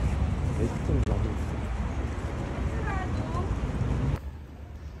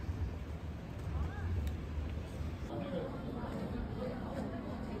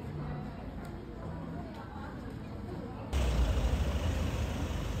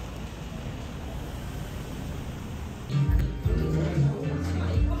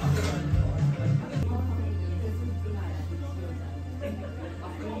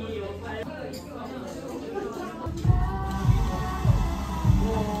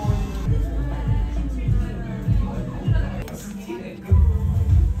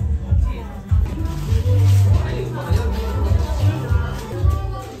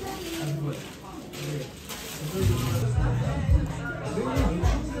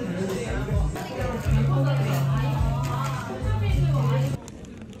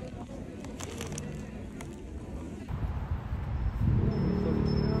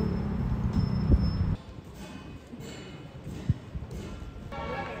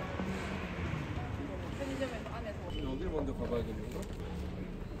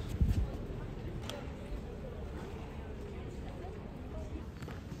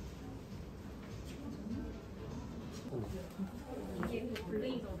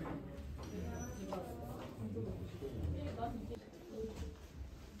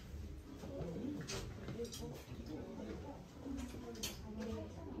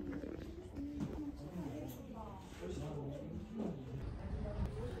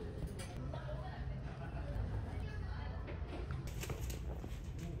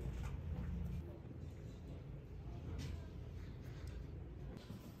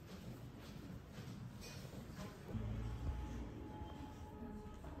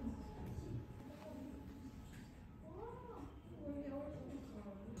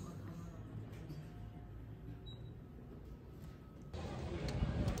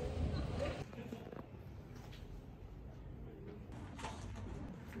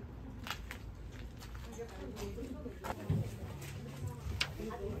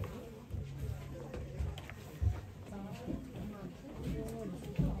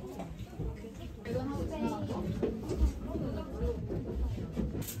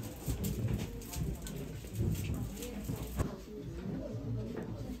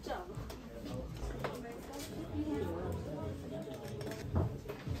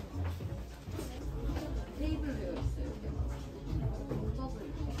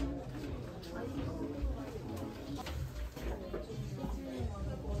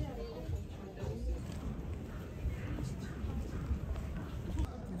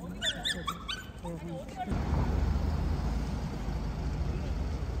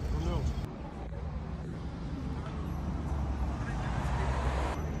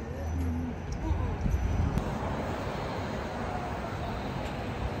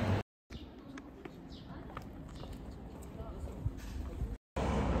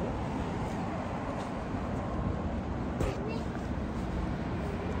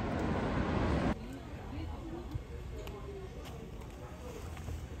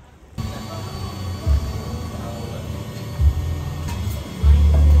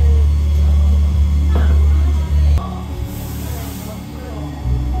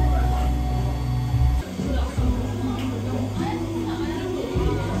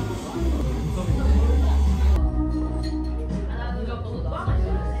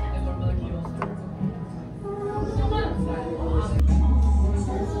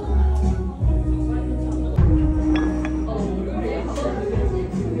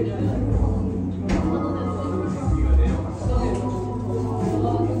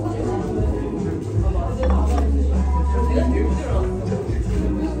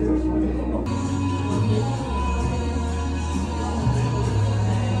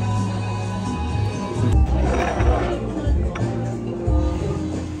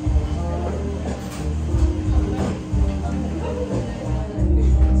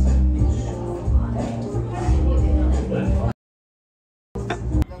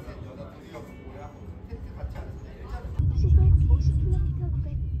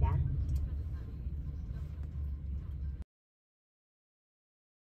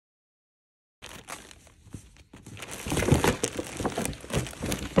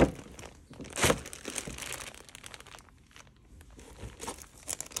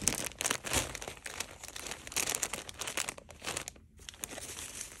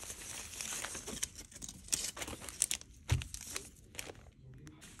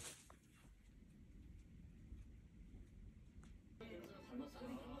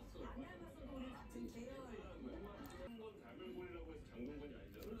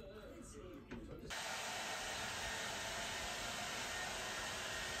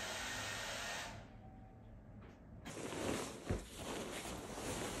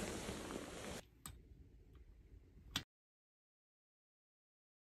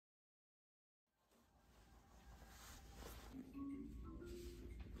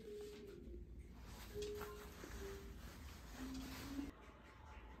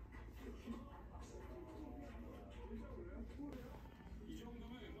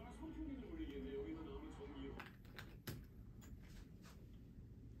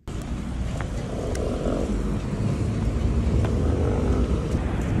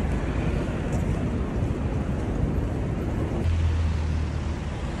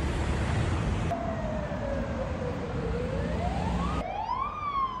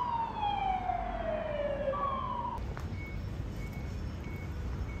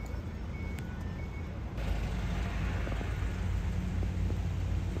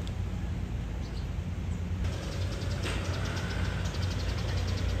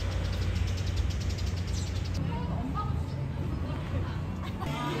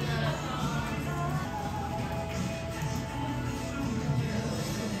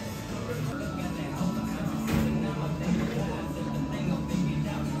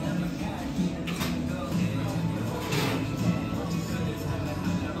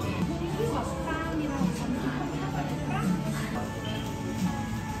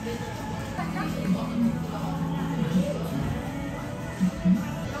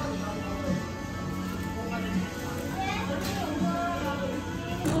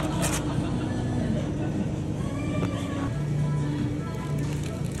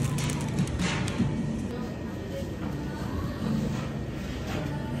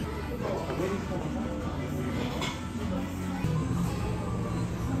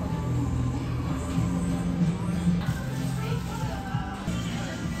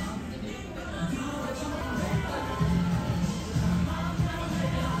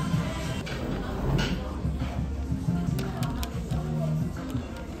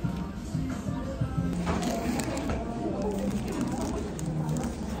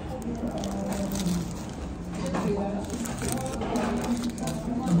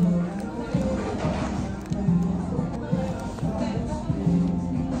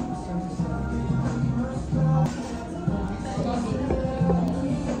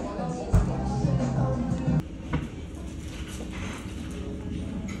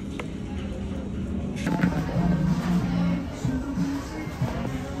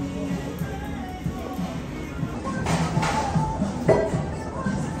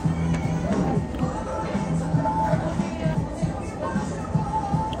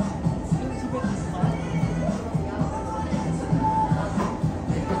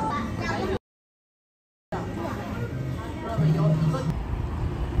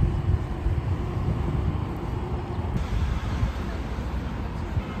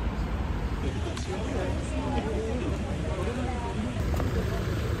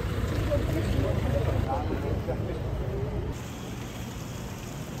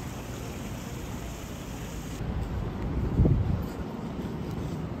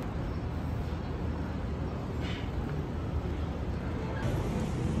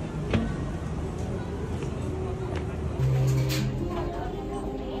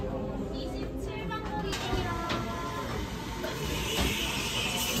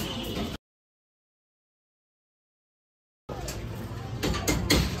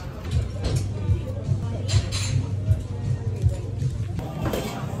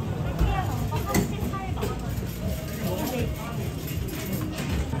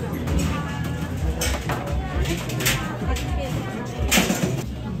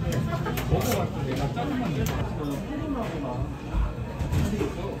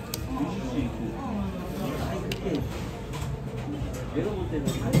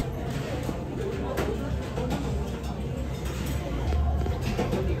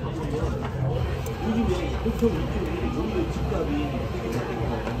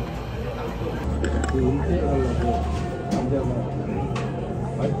 은퇴하려고 남자가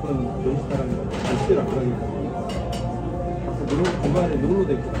와이프는 연습하라는 거 절대로 안 하니까 자꾸 중간에 놀러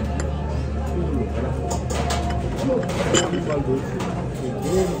대고 친구들로 가라 말도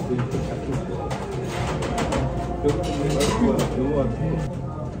계속 이렇게 잡고 있어 여기서 와이프가 영화한테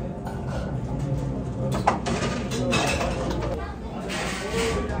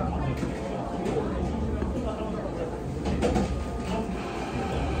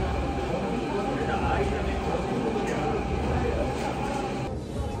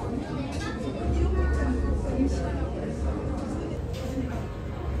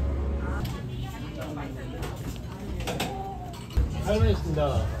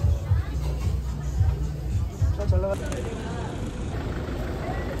할만했습니다. 잘 나갔다.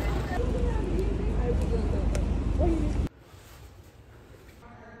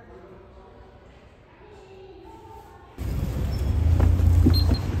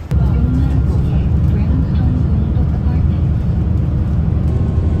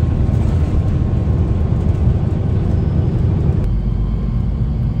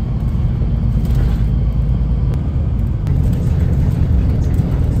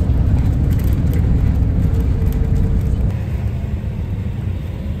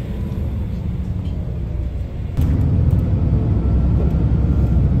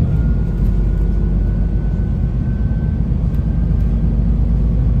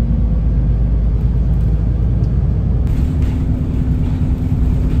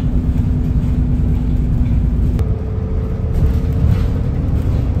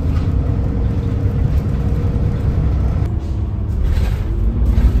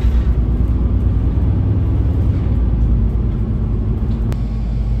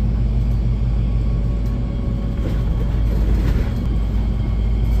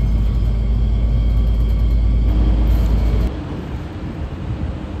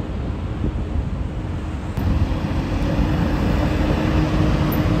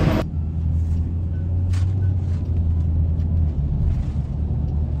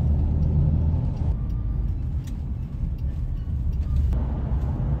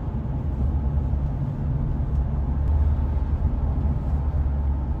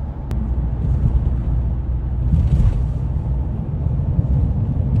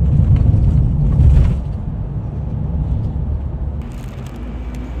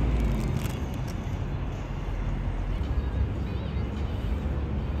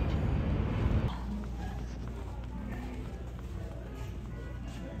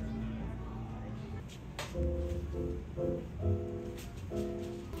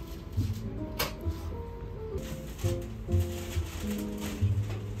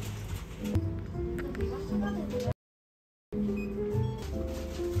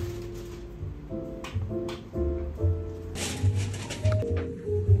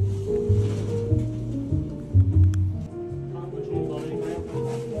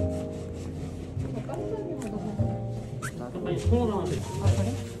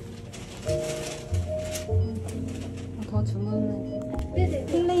 더 주문은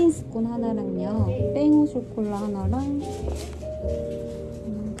플레인 스콘 하나랑요, 땡오 쇼콜라 하나랑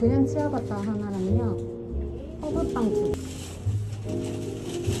그냥 치아바타 하나랑요, 허브빵 두 개.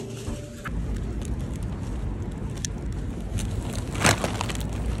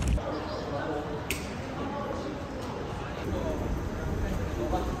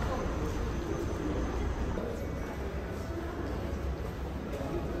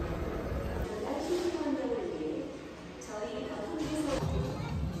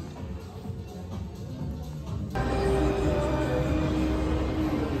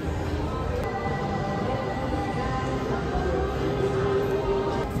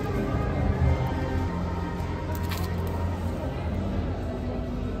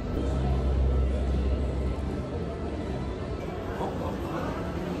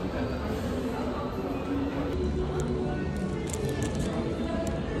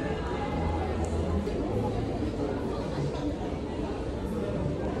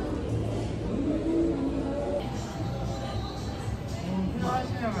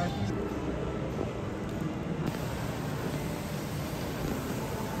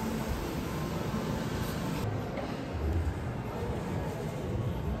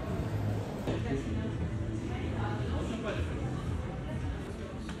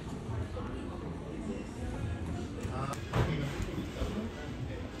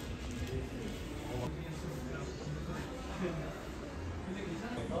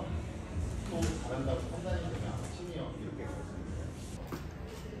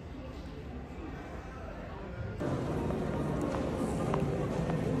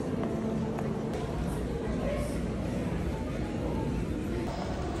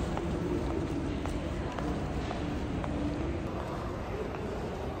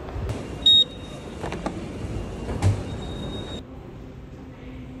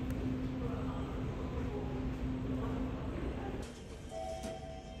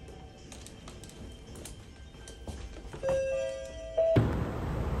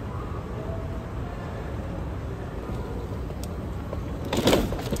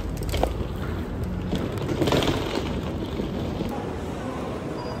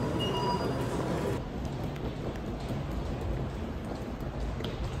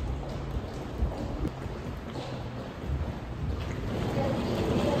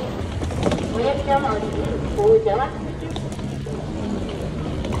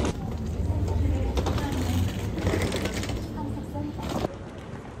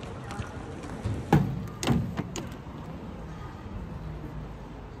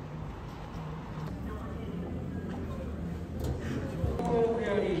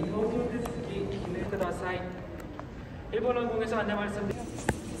 ください. 일본 항공에서 안내 말씀드립니다.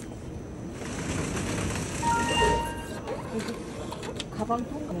 가방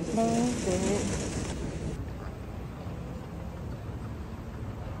통과. 네.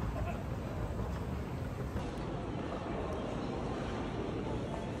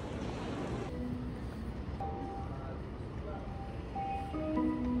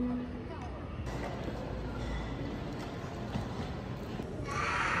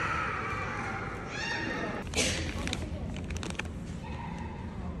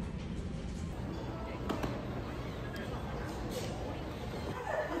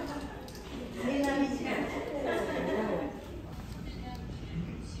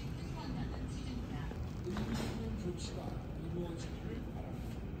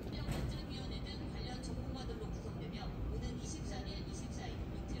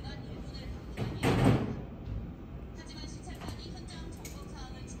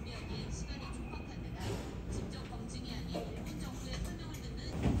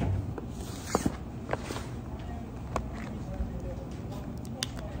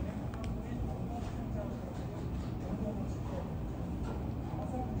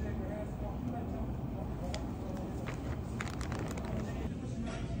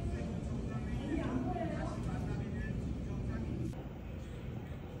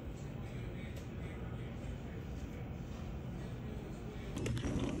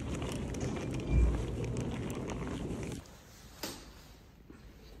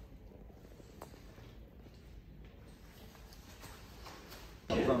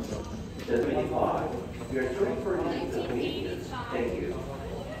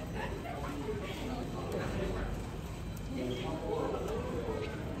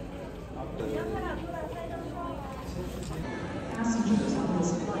 Passengers on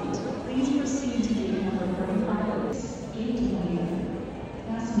this flight, please proceed to gate number 35. Gate number.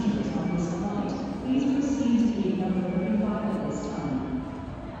 Passengers on this flight, please proceed to gate number 35 at this time.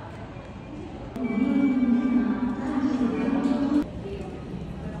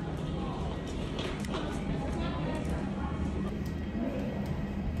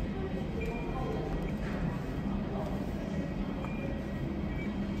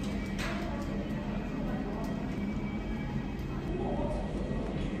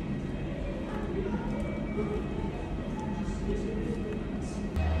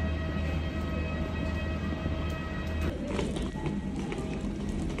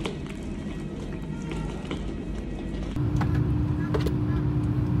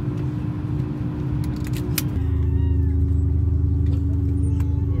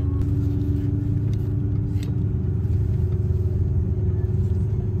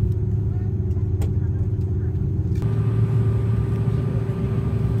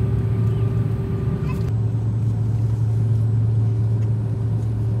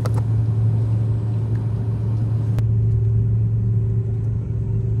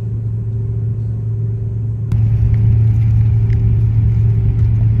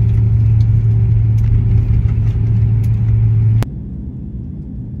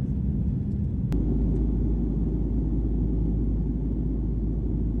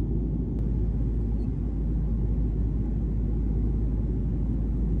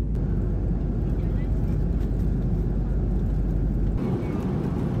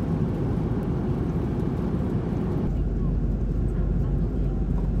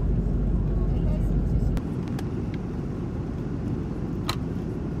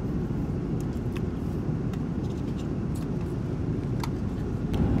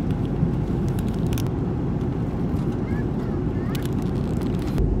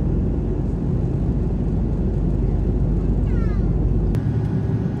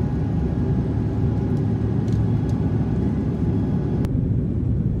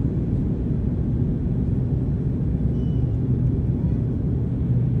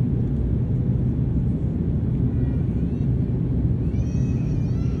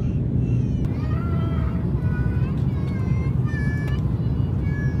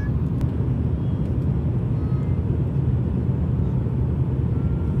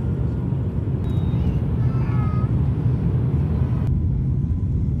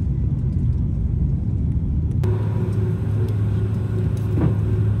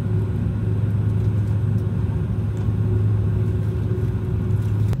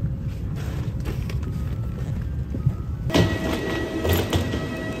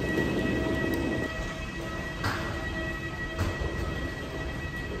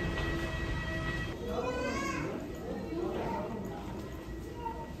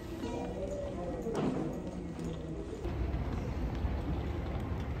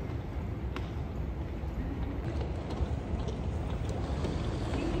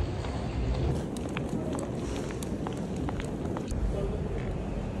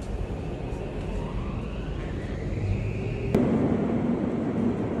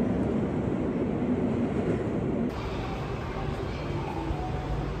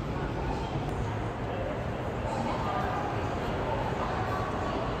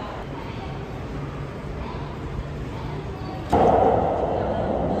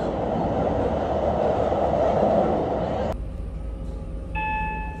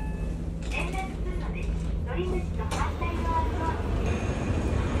 取り口と